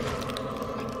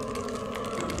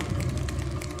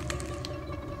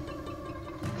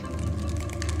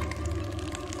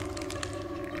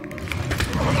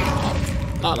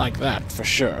 Not like that, for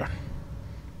sure.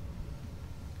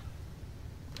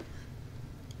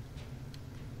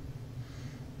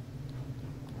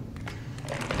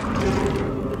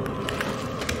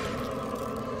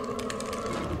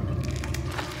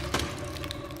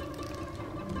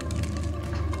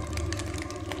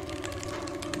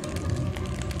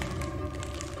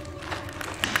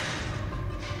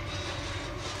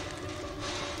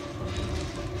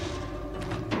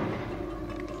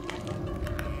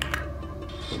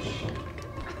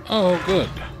 Oh, good.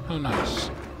 Oh,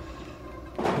 nice.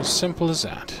 As simple as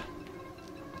that.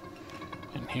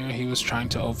 And here he was trying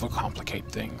to overcomplicate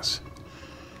things.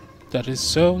 That is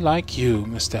so like you,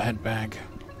 Mr. Headbag,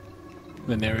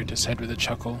 the narrator said with a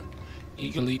chuckle,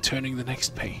 eagerly turning the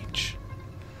next page.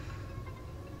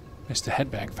 Mr.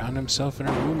 Headbag found himself in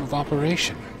a room of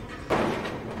operation.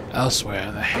 Elsewhere,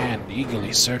 the hand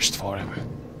eagerly searched for him.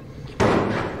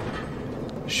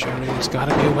 Surely there's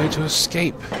gotta be a way to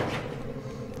escape.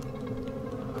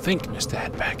 Think, Mr.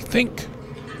 Headbag, think!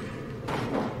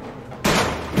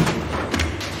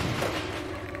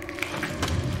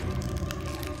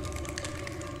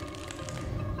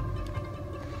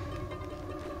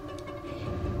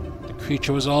 The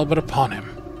creature was all but upon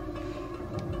him.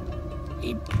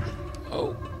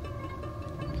 Oh.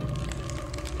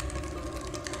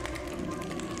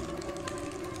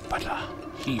 But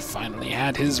He finally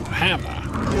had his hammer.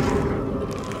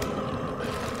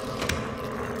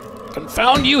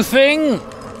 Confound you thing!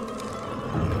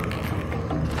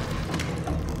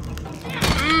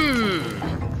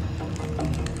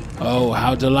 Oh,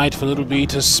 how delightful it'll be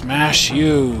to smash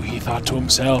you, he thought to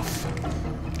himself.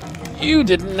 You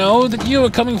didn't know that you were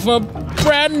coming for a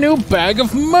brand new bag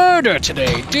of murder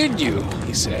today, did you?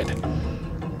 He said,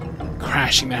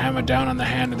 crashing the hammer down on the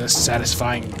hand with a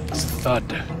satisfying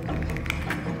thud.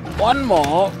 One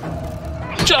more,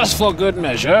 just for good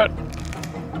measure.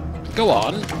 Go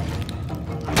on.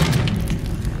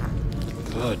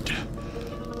 Good.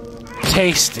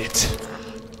 Taste it.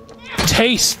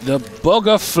 Taste the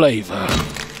booger flavor,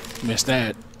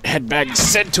 Mr. Headbag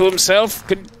said to himself,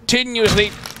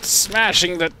 continuously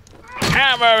smashing the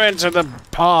hammer into the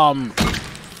palm,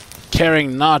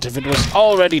 caring not if it was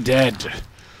already dead,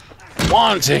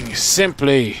 wanting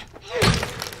simply,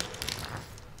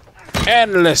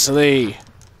 endlessly,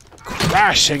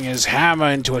 crashing his hammer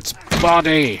into its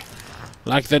body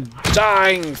like the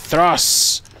dying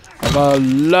thrusts of a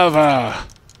lover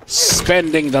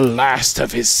spending the last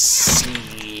of his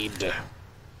seed.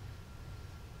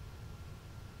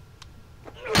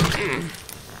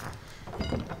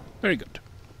 Very good.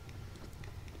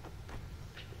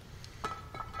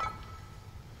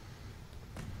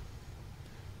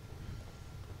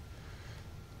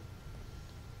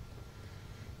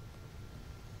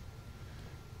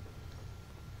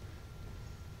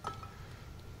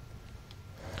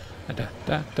 Da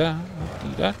da da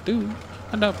dee da do.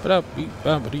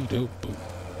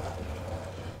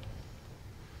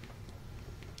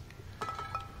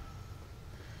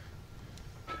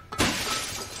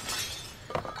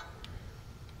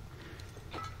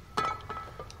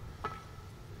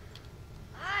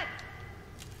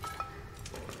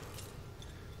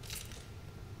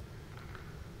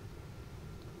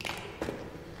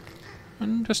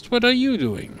 And just what are you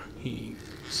doing? He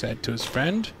said to his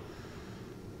friend.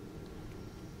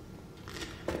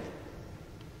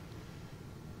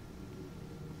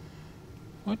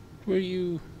 What were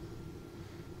you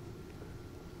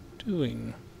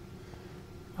doing?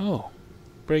 Oh,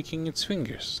 breaking its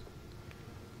fingers.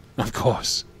 Of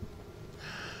course.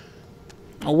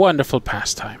 A wonderful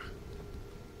pastime.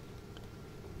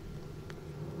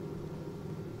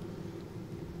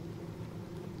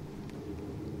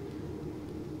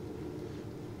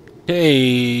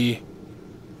 Hey!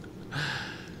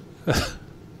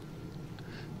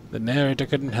 The narrator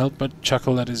couldn't help but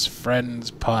chuckle at his friend's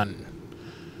pun.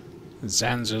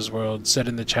 Zanzer's World said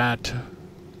in the chat,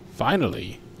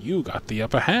 "Finally, you got the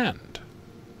upper hand."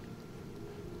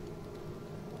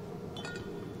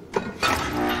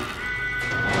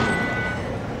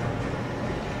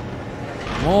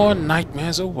 More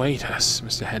nightmares await us,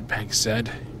 Mr. Headbag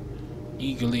said,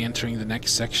 eagerly entering the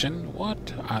next section.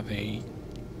 What are they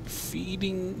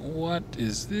feeding? What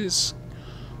is this?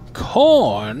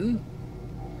 Corn?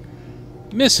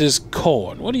 Mrs.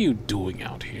 Corn, what are you doing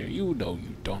out here? You know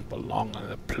you don't belong on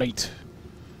the plate.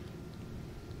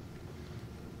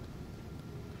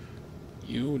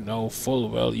 You know full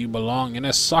well you belong in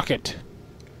a socket.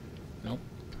 Nope.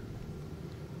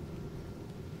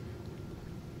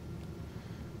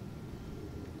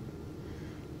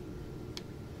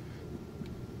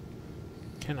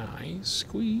 Can I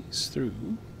squeeze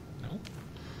through? Nope.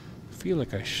 Feel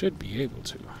like I should be able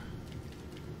to.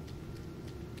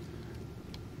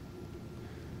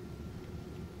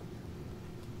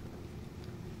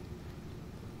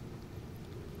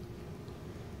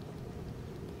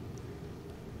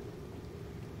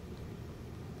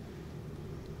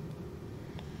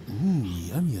 Ooh,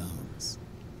 yum yums.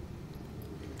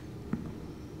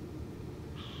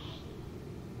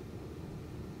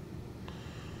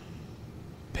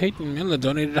 Peyton Miller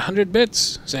donated 100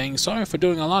 bits, saying, "Sorry for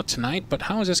doing a lot tonight, but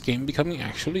how is this game becoming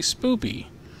actually spoopy?"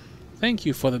 Thank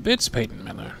you for the bits, Peyton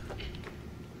Miller.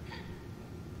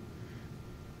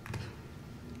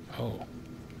 Oh.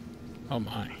 Oh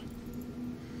my.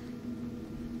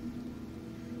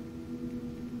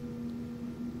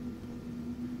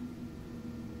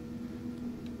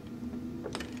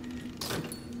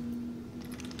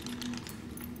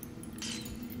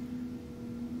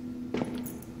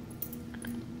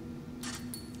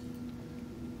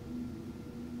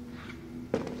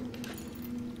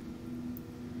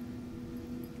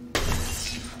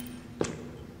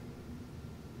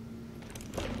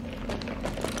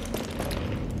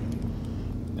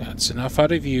 That's enough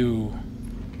out of you.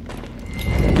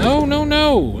 No, no,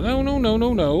 no! No, no, no,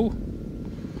 no, no!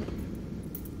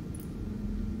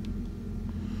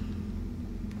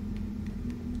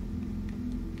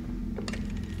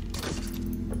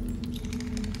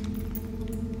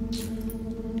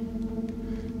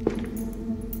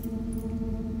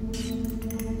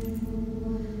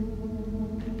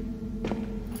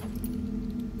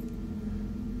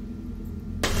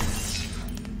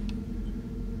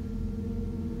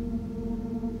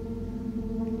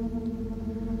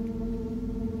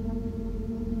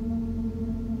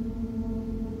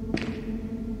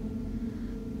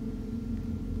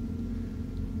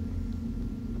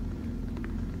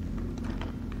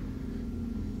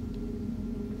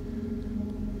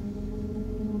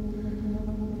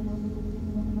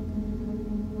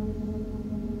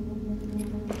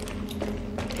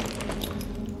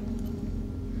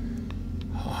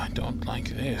 don't like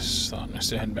this, thought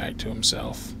Mr. Headbag to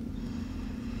himself.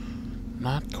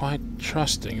 Not quite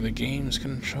trusting the game's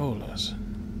controllers.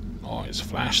 Or his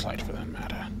flashlight, for that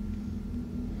matter.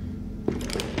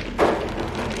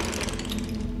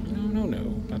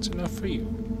 No. That's enough for you.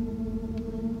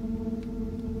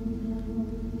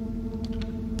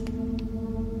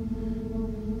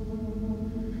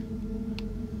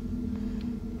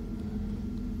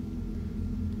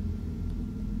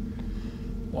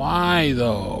 Why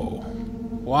though?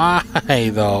 Why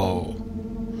though?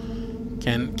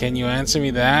 Can you answer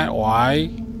me that? Why?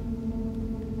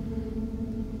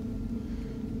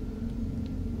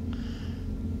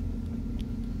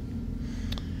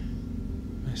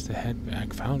 Mr.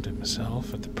 Headbag found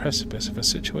himself at the precipice of a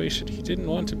situation he didn't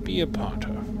want to be a part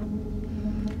of.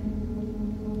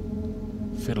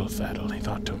 Fiddle faddle, he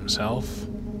thought to himself.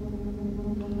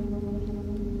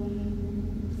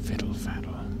 Fiddle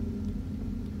faddle.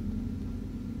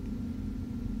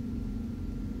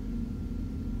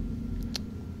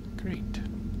 Great.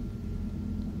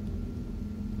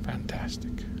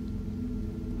 Fantastic.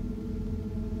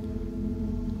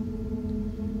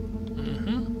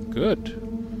 Good.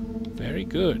 Very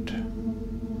good.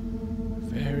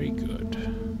 Very good.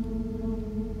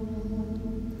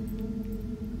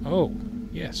 Oh,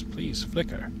 yes, please,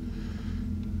 flicker.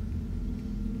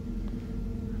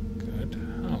 Good.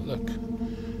 Oh, look.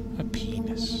 A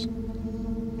penis.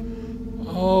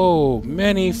 Oh,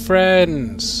 many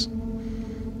friends.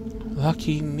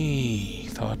 Lucky me,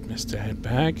 thought Mr.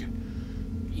 Headbag,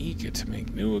 eager to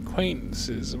make new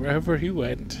acquaintances wherever he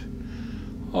went.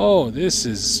 Oh, this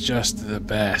is just the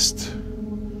best.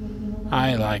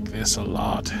 I like this a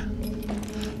lot.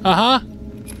 Uh-huh.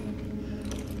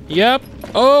 Yep.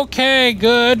 Okay,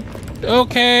 good.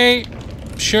 Okay.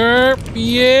 Sure.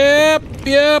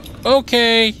 Yep.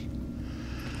 Okay.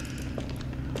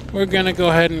 We're gonna go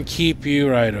ahead and keep you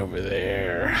right over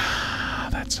there.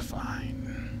 That's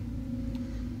fine.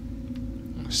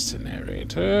 Mr.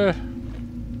 Narrator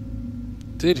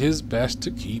did his best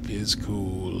to keep his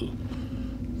cool.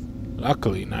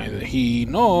 Luckily, neither he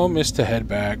nor Mr.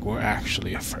 Headbag were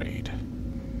actually afraid.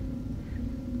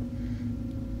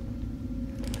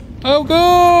 Oh,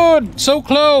 good! So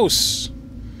close!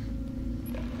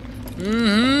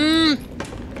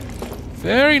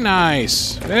 Very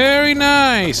nice. Very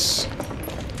nice.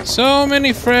 So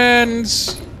many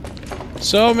friends.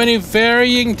 So many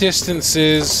varying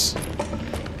distances.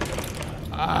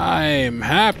 I'm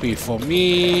happy for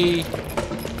me.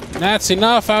 That's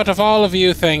enough out of all of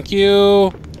you, thank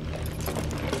you.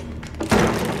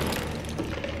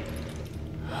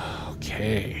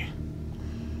 Okay.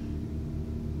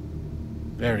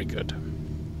 Very good.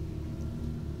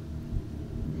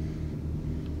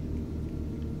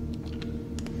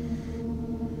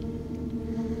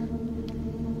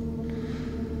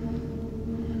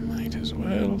 Might as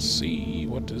well see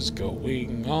what is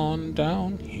going on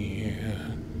down here.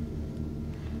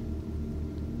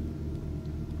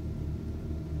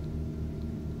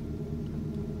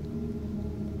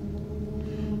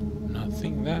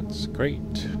 That's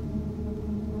great.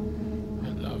 I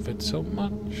love it so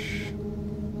much.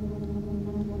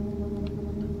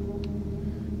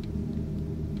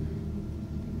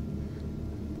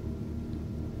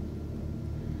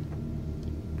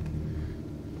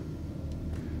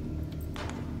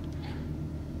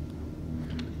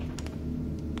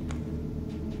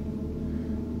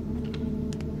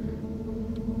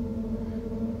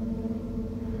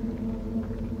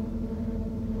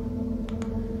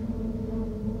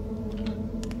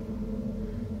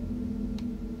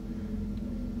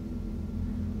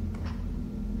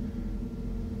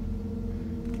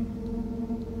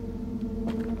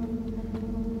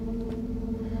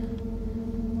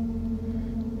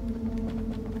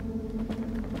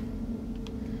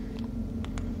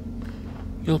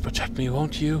 You'll protect me,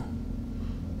 won't you?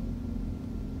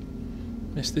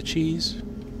 Mr. Cheese?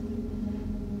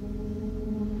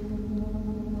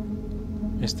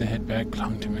 Mr. Headbag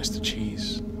clung to Mr.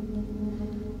 Cheese.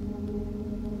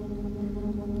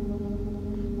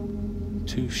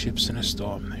 Two ships in a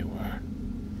storm they were.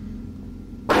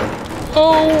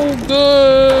 Oh,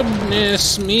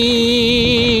 goodness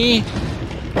me!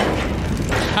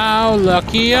 How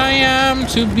lucky I am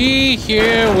to be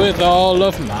here with all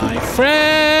of my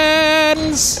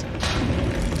friends!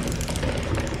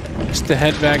 Mr.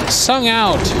 Headbag sung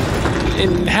out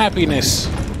in happiness.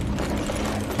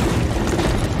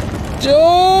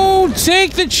 Oh,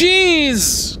 take the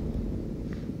cheese!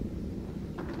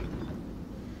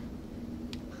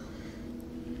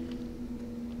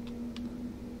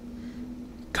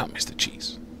 Come, Mr.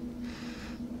 Cheese.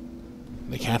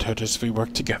 They can't hurt us if we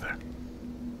work together.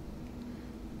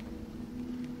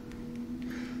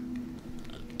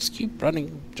 keep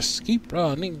running. Just keep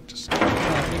running. Just keep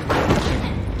running.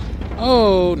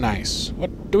 Oh, nice.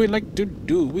 What do we like to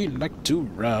do? We like to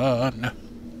run.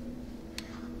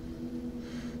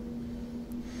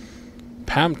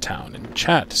 Pamtown in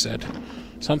chat said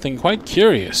something quite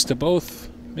curious to both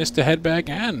Mr. Headbag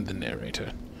and the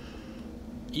narrator.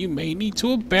 You may need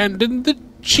to abandon the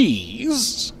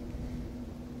cheese.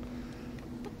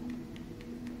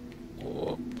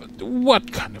 Oh, but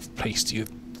what kind of place do you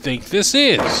think this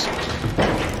is?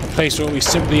 A place where we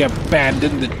simply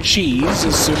abandon the cheese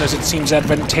as soon as it seems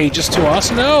advantageous to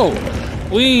us? No,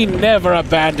 we never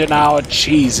abandon our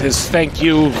cheeses, thank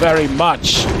you very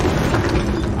much.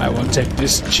 I will take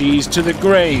this cheese to the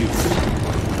grave.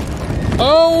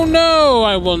 Oh no,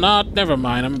 I will not. Never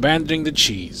mind, I'm abandoning the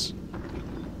cheese.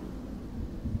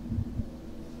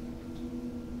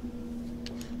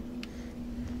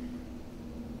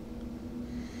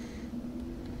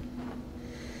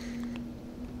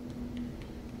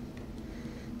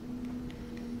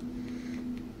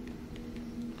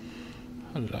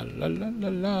 La la la la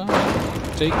la.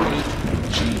 Take me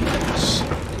cheese.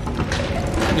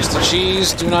 Mr.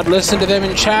 Cheese, do not listen to them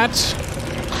in chat.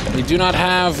 They do not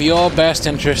have your best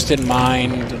interest in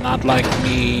mind, not like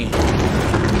me.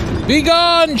 Be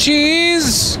gone,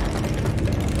 Cheese!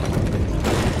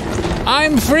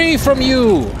 I'm free from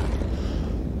you!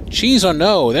 Cheese or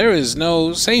no, there is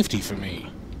no safety for me.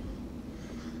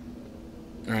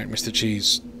 Alright, Mr.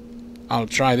 Cheese. I'll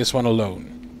try this one alone.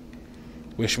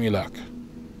 Wish me luck.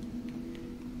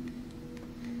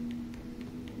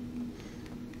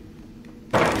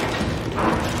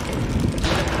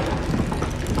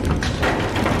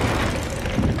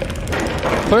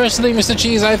 Personally, Mr.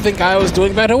 Cheese, I think I was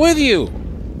doing better with you.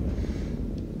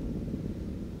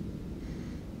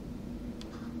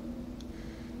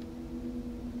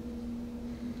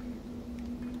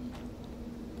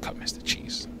 Come, Mr.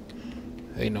 Cheese.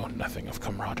 They know nothing of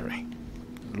camaraderie,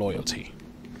 loyalty.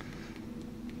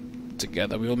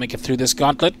 Together we will make it through this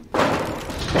gauntlet.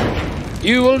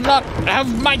 You will not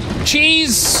have my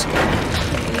cheese,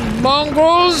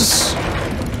 mongrels.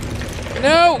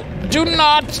 No, do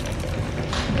not.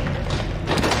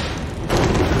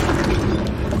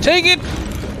 Take it!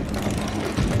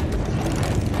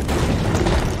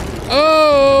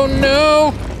 Oh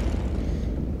no!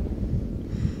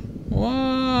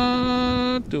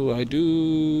 What do I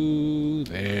do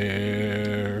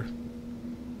there?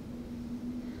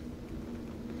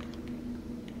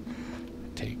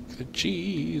 I take the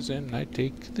cheese and I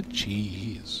take the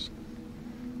cheese.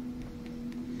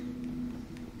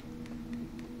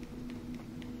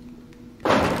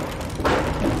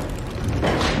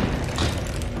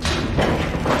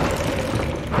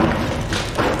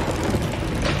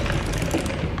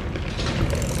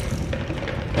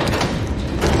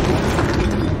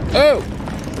 Oh!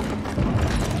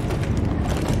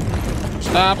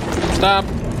 Stop! Stop!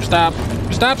 Stop!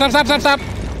 Stop! Stop! Stop! Stop! Stop!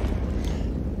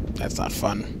 That's not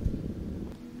fun.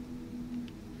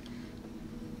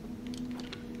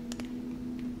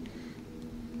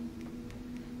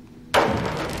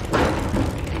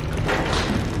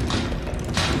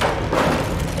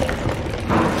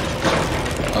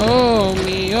 Oh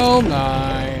me, oh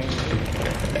my.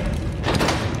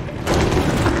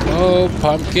 Oh,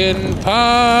 pumpkin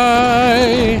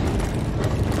pie.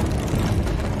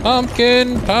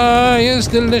 Pumpkin pie is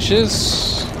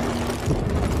delicious.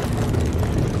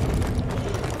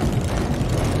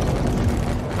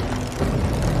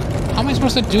 How am I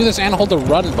supposed to do this and hold the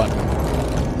run button?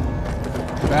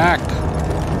 Back.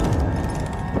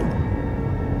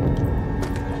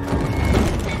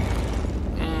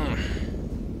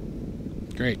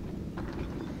 Great.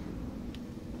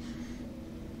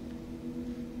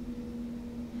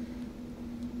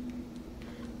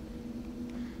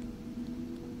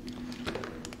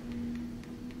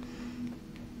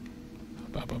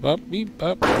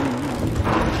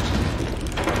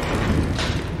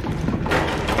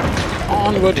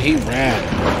 Onward he ran,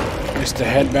 Mr.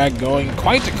 Headbag going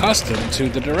quite accustomed to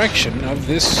the direction of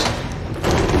this,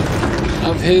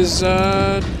 of his,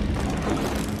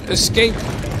 escape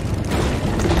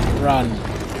run.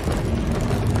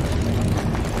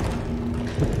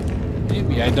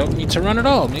 Maybe I don't need to run at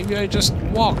all. Maybe I just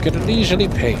walk at a leisurely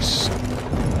pace.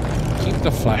 Keep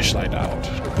the flashlight out.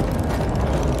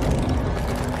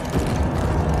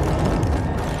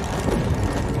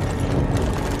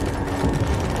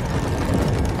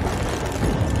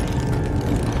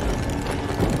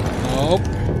 Nope.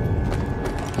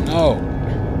 No.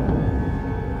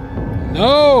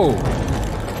 No!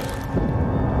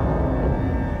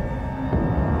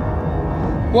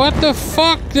 What the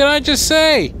fuck did I just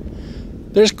say?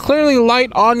 There's clearly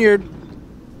light on your...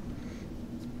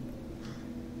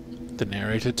 The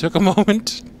narrator took a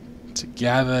moment to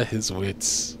gather his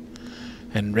wits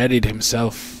and readied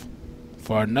himself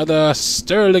for another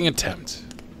sterling attempt.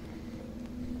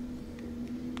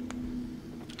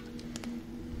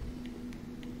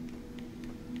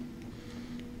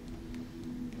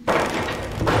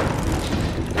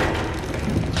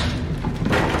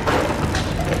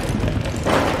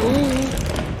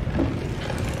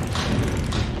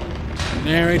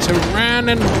 Narrator ran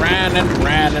and ran and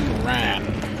ran and ran.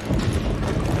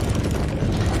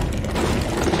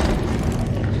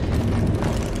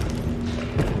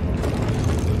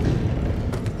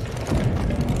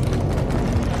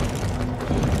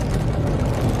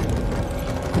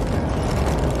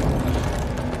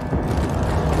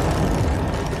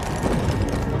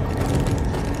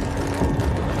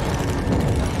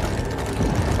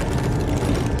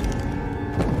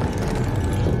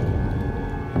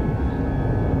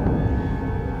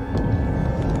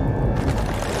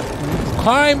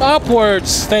 Climb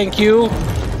upwards, thank you.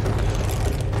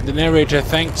 The narrator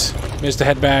thanked Mr.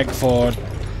 Headbag for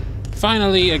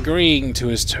finally agreeing to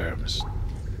his terms.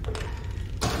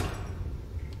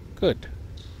 Good.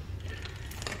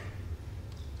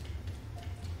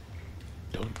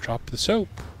 Don't drop the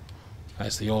soap,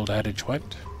 as the old adage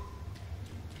went.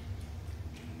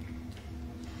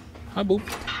 Hi, boop.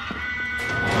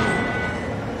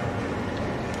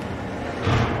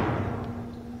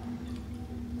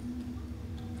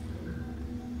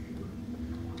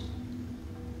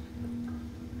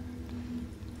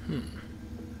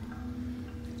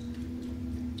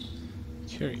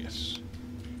 Curious.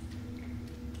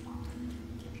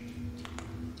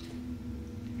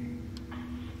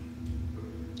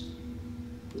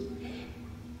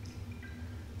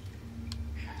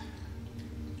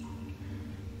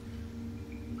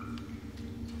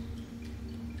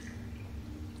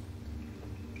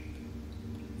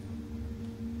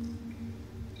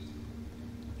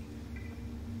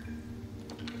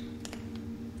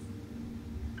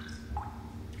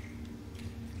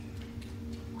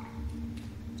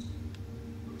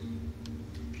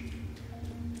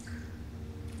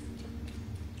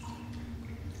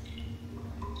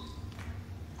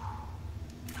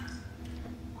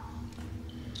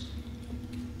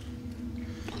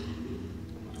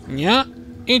 Nya,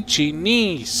 ichi,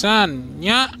 ni, san,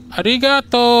 nya,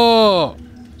 arigato!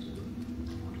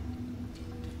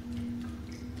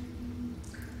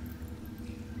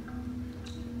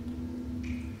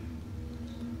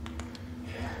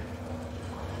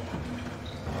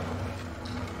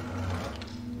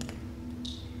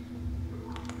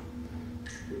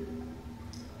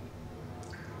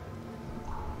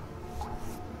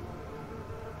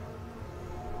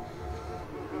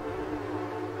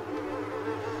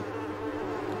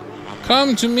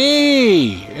 Come to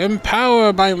me!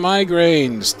 Empower my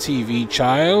migraines, TV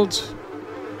child.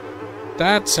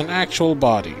 That's an actual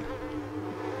body.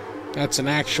 That's an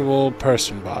actual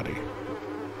person body.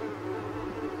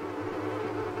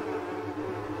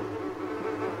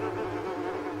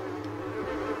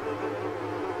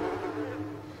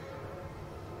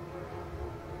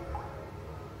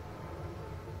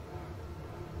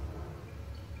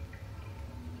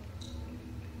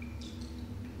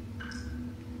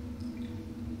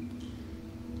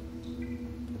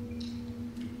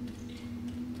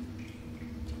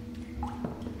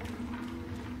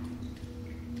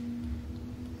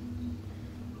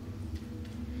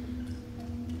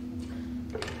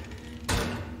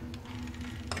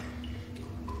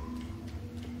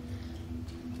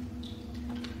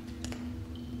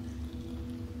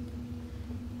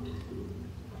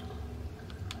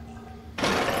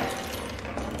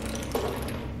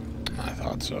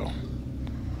 So,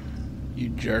 you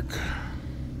jerk.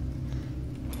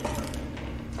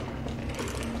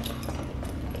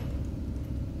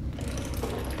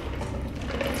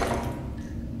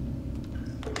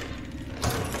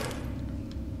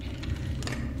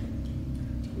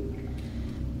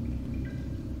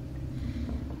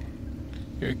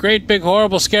 You're a great big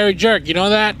horrible scary jerk, you know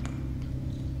that?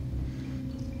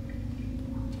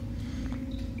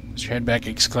 Mr. Headback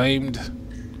exclaimed.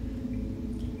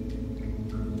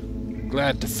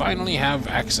 Glad to finally have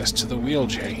access to the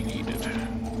wheelchair he needed.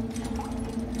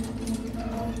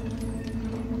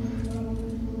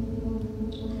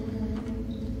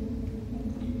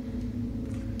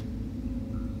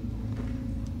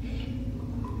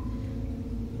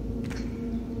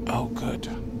 Oh, good. A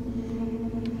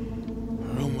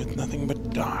room with nothing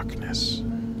but darkness.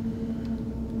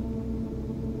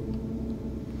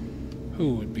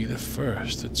 Who would be the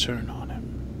first to turn on him?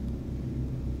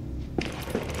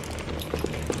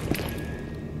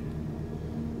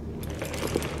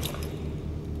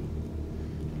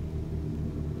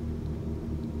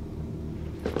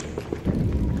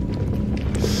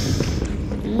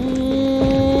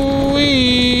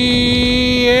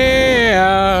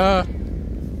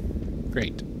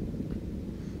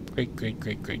 Great, great,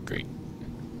 great, great, great.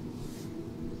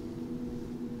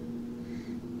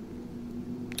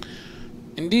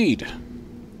 Indeed,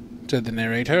 said the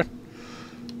narrator.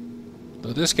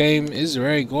 Though this game is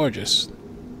very gorgeous,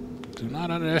 do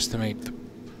not underestimate the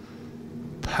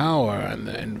power and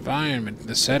the environment,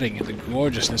 the setting, and the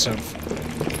gorgeousness of...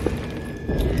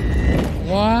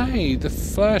 Why? The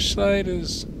flashlight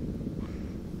is...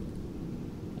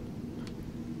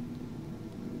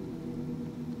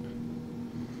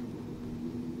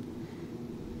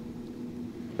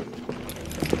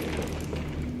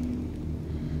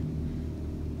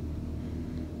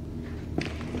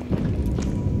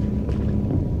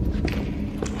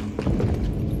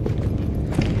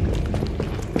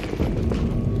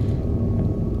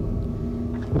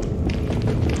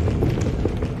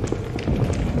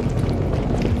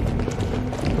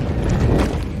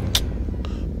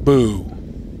 Boo.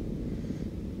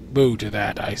 Boo to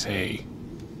that, I say.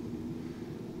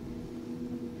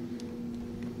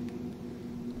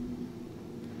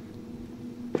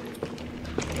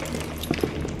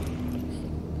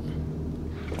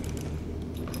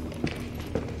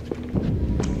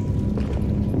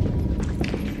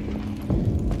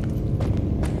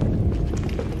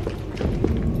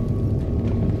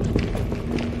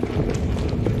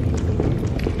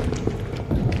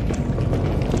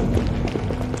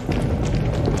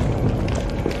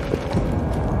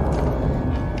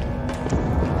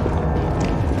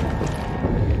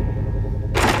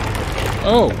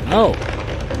 Oh, no!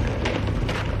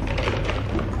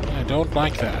 I don't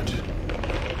like that.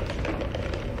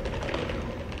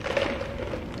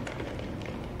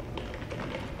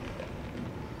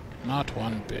 Not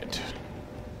one bit.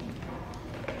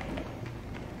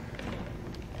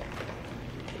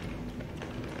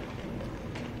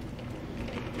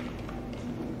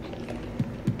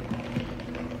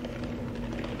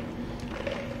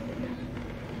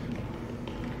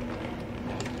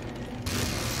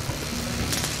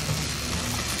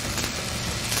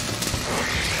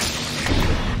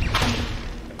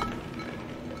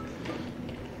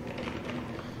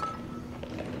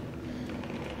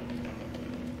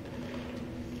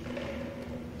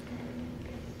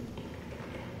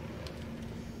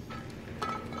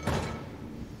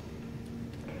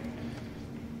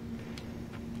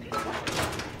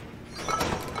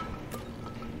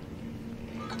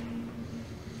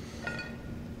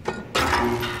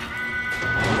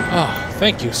 Oh,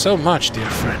 thank you so much, dear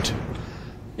friend.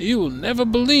 You will never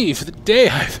believe the day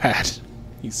I've had,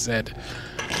 he said,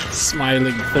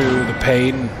 smiling through the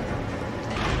pain.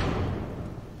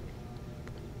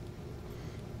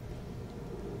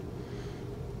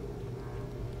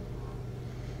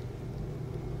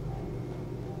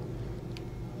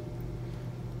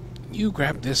 You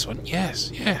grab this one. Yes,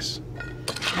 yes.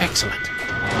 Excellent.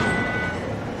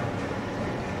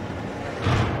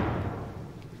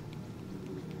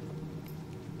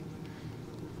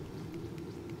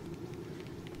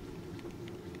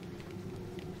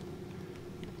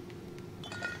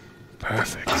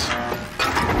 Perfect.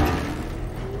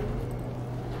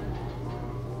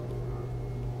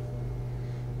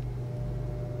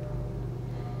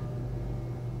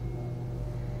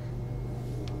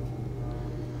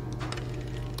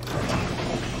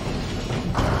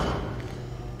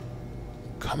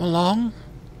 Come along,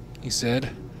 he said,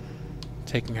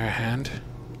 taking her hand.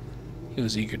 He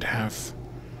was eager to have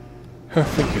her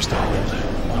fingers to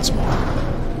hold once more.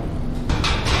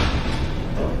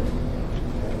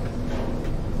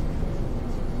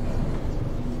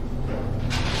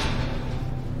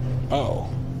 Oh.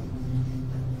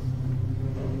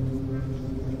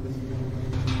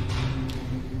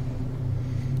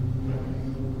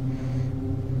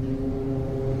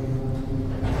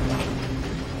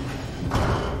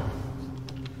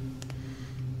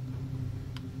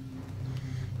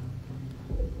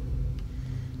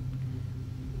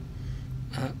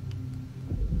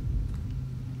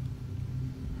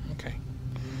 Okay.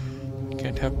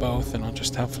 Can't have both, and I'll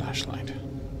just have flashlight.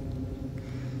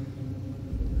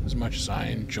 As much as I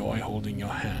enjoy holding your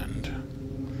hand,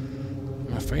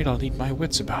 I'm afraid I'll need my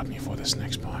wits about me for this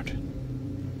next part.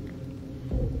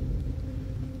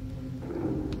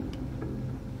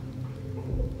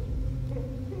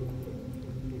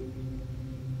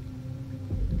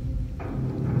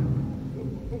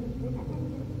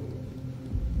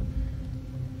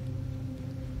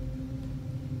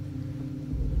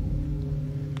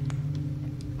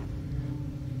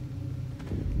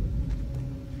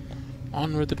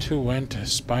 Onward the two went,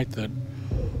 despite the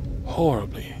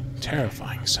horribly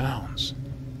terrifying sounds.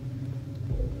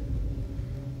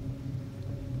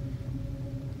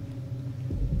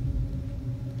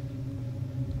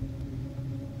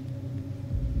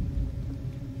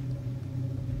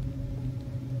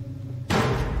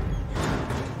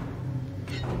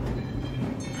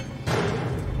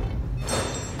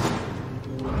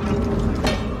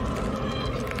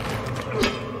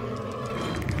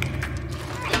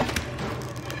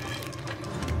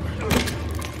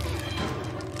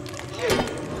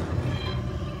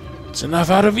 That's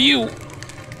enough out of you.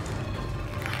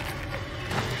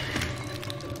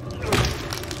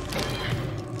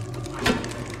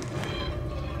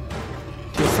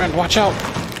 Dear friend, watch out.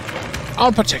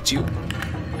 I'll protect you.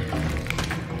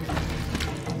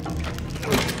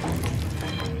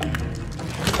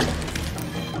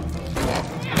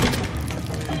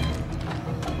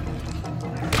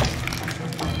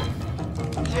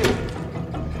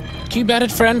 Keep at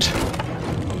it, friend.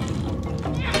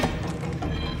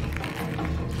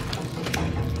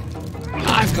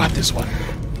 I've got this one.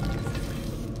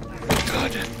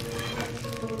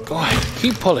 Good. Go ahead.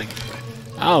 Keep pulling.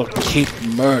 I'll keep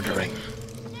murdering.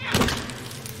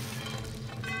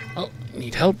 Oh,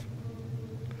 need help?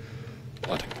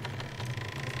 What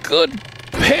a good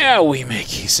pair we make,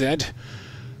 he said,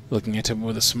 looking at him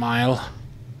with a smile.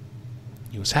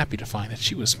 He was happy to find that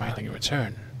she was smiling in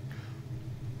return.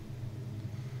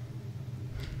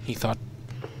 He thought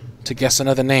to guess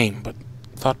another name, but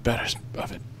thought better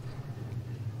of it.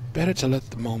 Better to let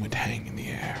the moment hang in the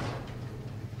air.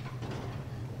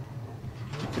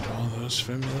 Look at all those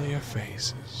familiar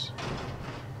faces.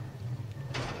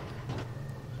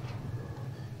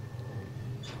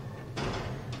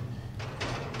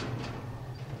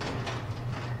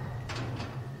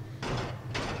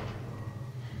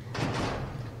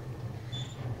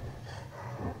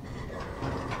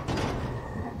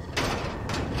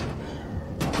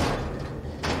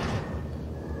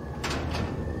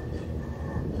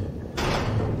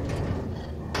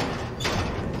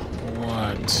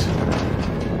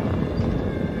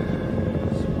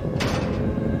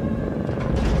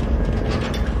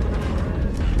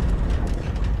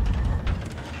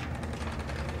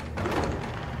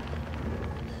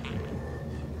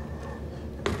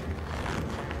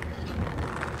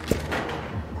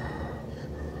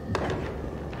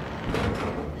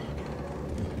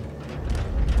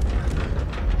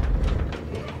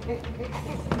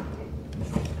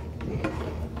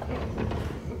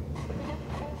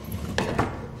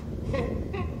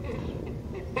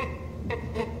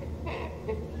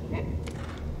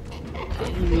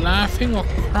 Laughing or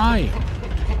crying?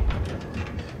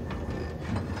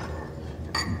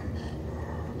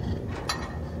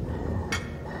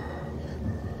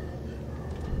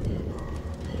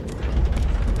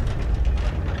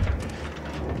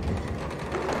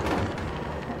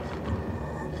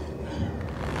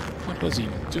 What was he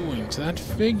doing to that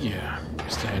figure?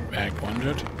 Mr. Headbag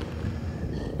wondered.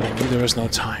 But he knew there was no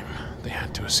time. They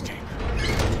had to escape.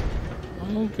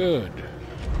 Oh, good.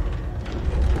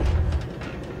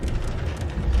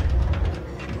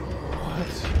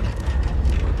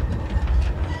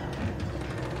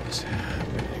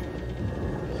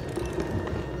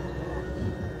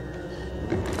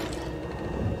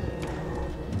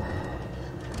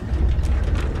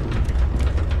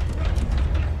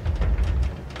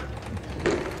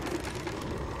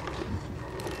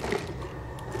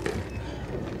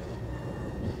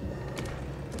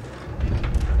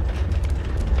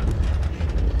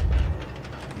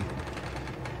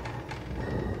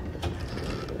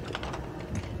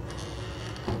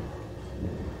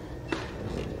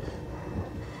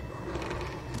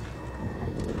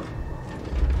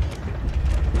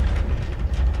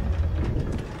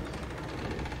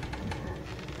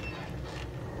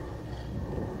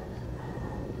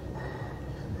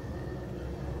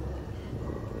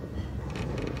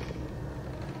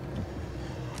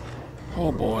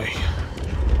 Oh boy.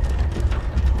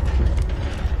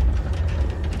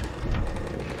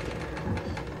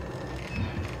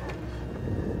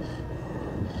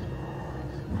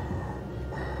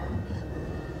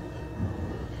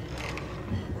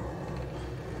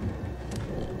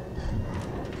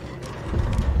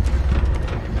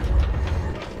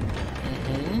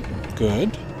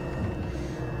 Good.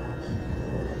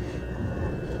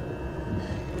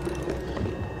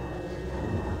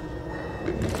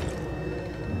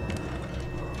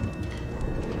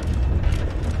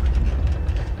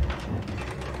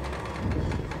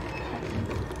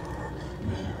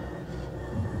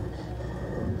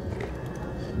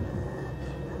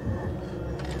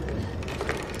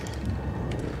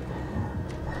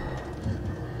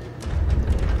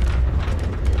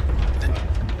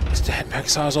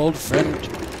 Saw his old friend,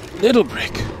 Little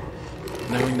Brick.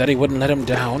 Knowing that he wouldn't let him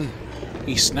down,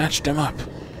 he snatched him up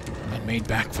and made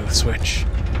back for the switch.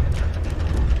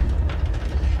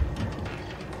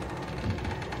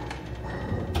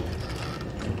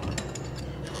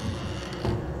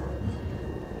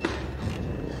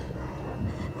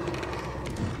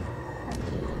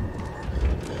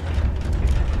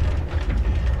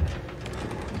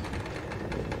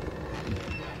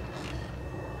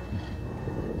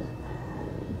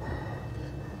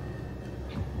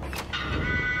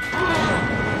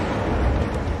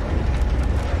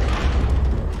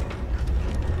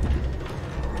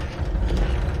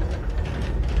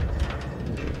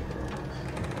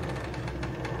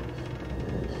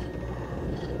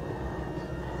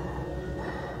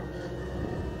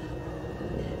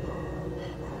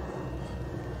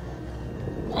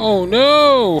 Oh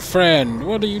no, friend!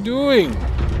 What are you doing?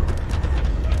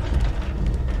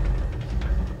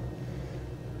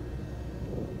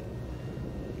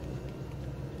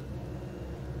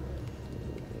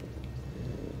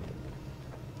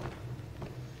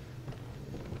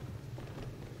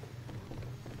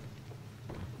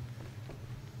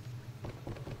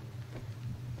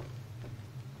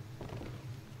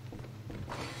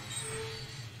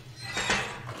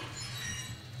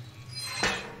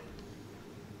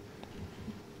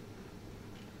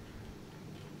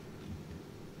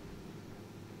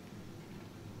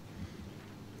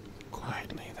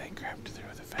 Quietly, they crept through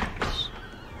the fence.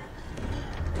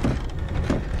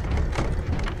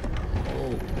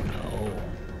 Oh no.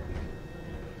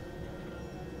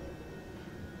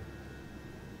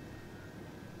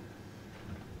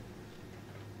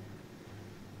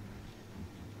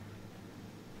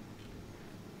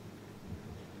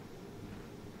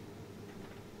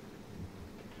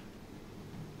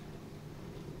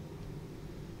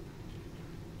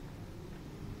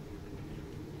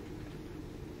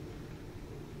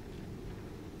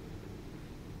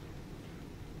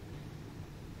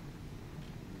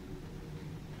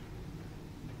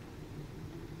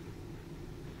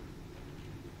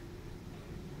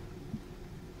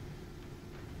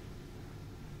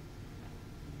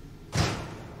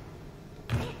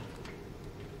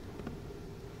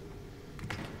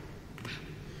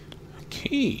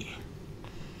 Key.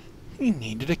 He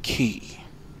needed a key.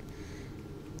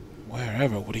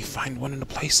 Wherever would he find one in a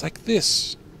place like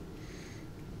this?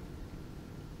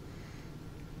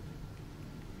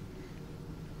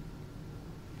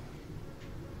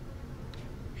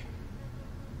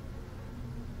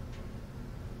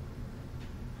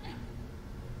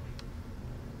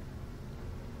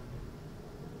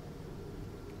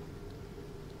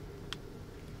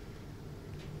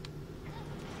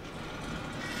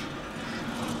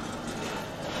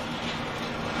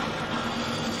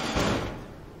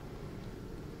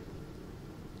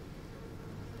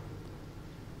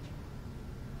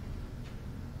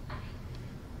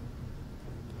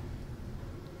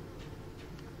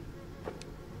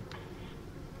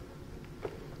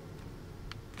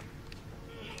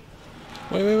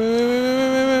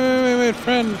 Wait,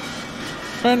 friend.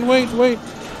 Friend, wait.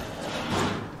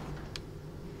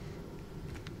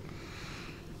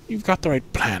 You've got the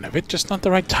right plan of it, just not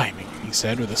the right timing, he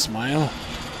said with a smile.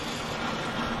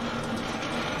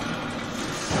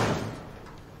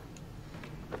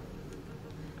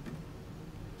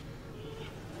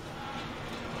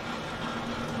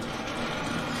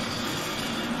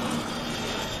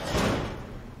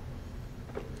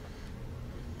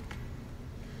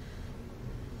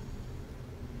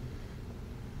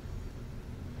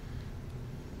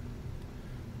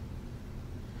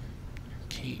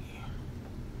 Key.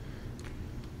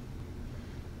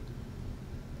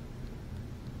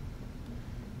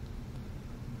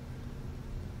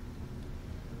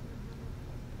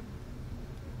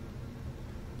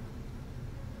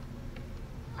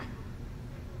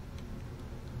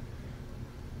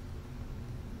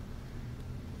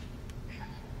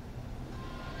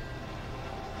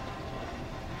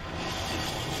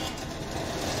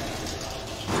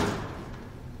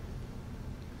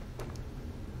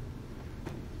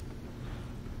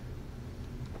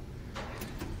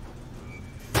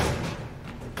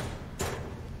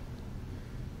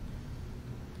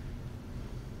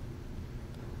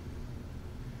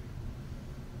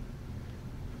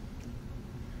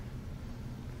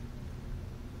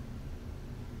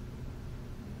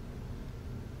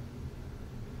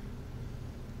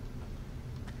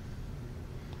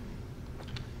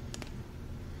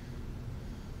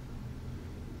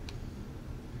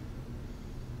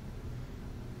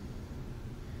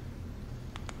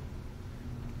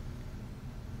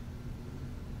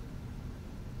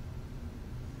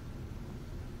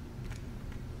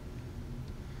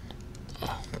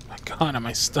 My God, am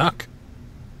I stuck?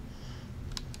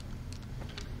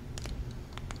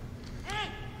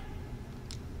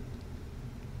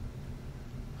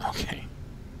 Okay.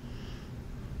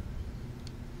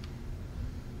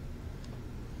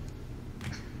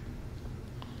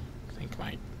 I think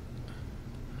my...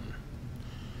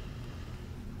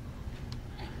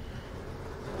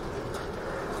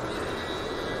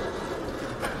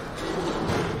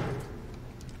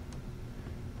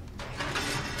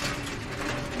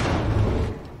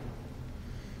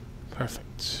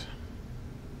 Perfect.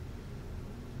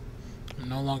 I'm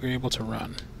no longer able to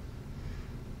run.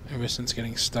 Ever since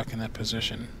getting stuck in that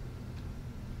position.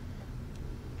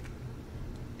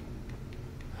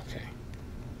 Okay.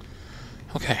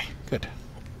 Okay, good.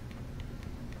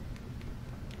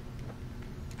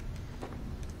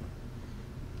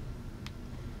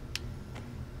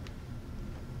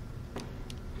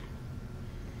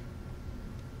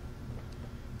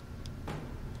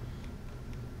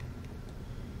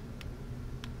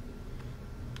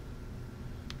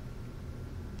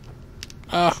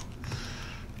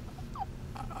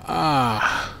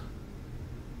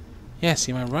 Yeah,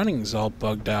 see, my running's all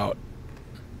bugged out.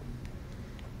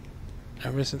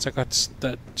 Ever since I got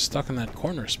stuck in that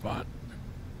corner spot.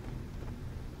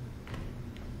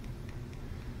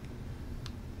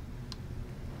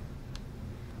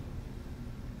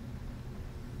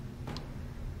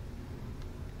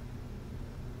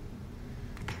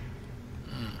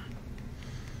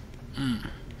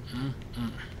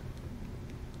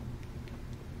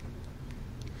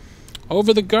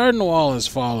 Over the garden wall is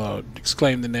followed,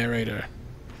 exclaimed the narrator.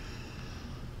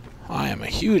 I am a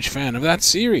huge fan of that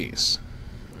series.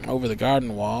 Over the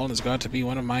Garden Wall has got to be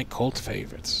one of my cult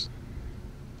favorites.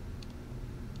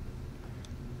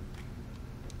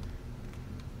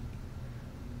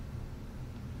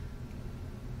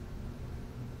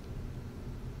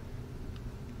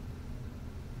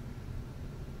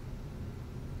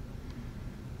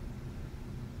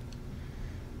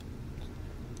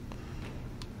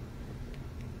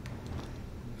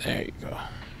 There you go.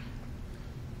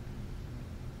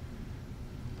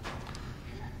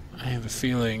 I have a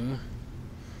feeling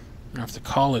I have to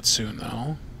call it soon,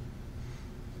 though,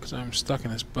 because I'm stuck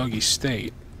in this buggy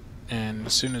state, and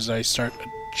as soon as I start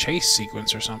a chase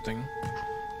sequence or something,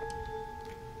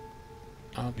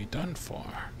 I'll be done for.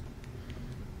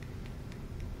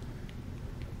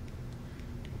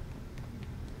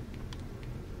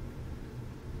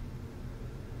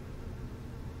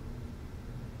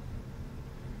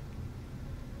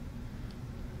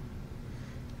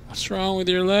 What's wrong with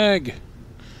your leg?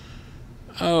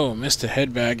 Oh, Mr.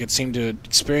 Headbag had seemed to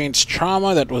experience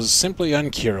trauma that was simply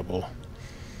uncurable.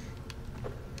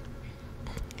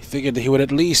 He figured that he would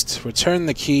at least return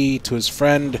the key to his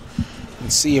friend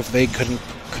and see if they couldn't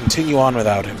continue on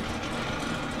without him.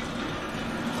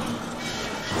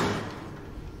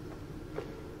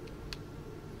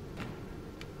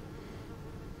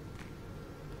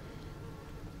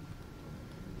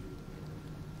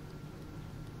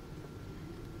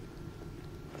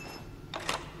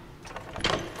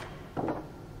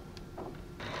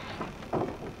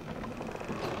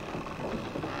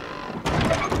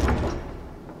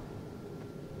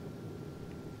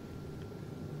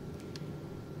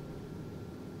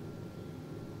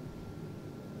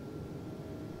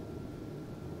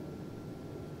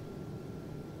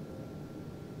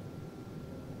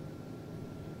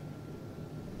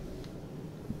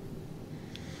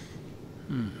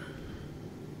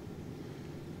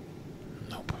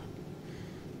 Nope.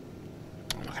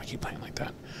 I'm not going to keep playing like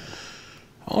that.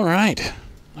 Alright.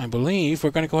 I believe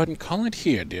we're going to go ahead and call it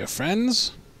here, dear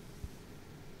friends.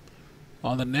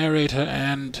 While the narrator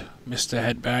and Mr.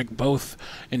 Headbag both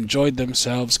enjoyed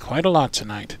themselves quite a lot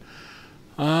tonight,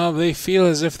 they feel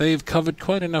as if they've covered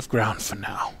quite enough ground for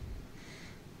now.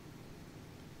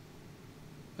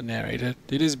 The narrator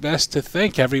did his best to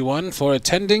thank everyone for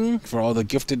attending, for all the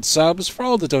gifted subs, for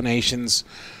all the donations,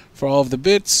 for all of the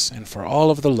bits, and for all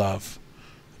of the love.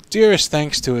 Dearest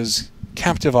thanks to his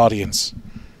captive audience.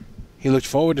 He looked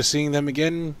forward to seeing them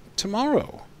again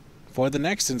tomorrow for the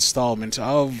next installment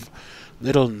of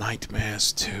Little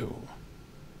Nightmares 2.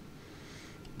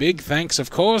 Big thanks, of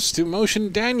course, to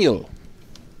Motion Daniel.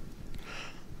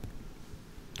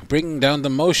 Bringing down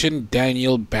the Motion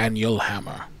Daniel Baniel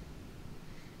hammer.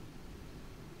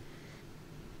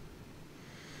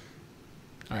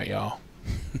 Alright, y'all.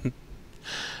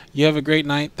 You have a great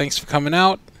night. Thanks for coming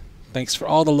out. Thanks for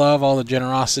all the love, all the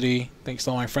generosity. Thanks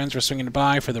to all my friends for swinging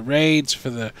by, for the raids, for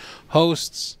the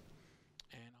hosts.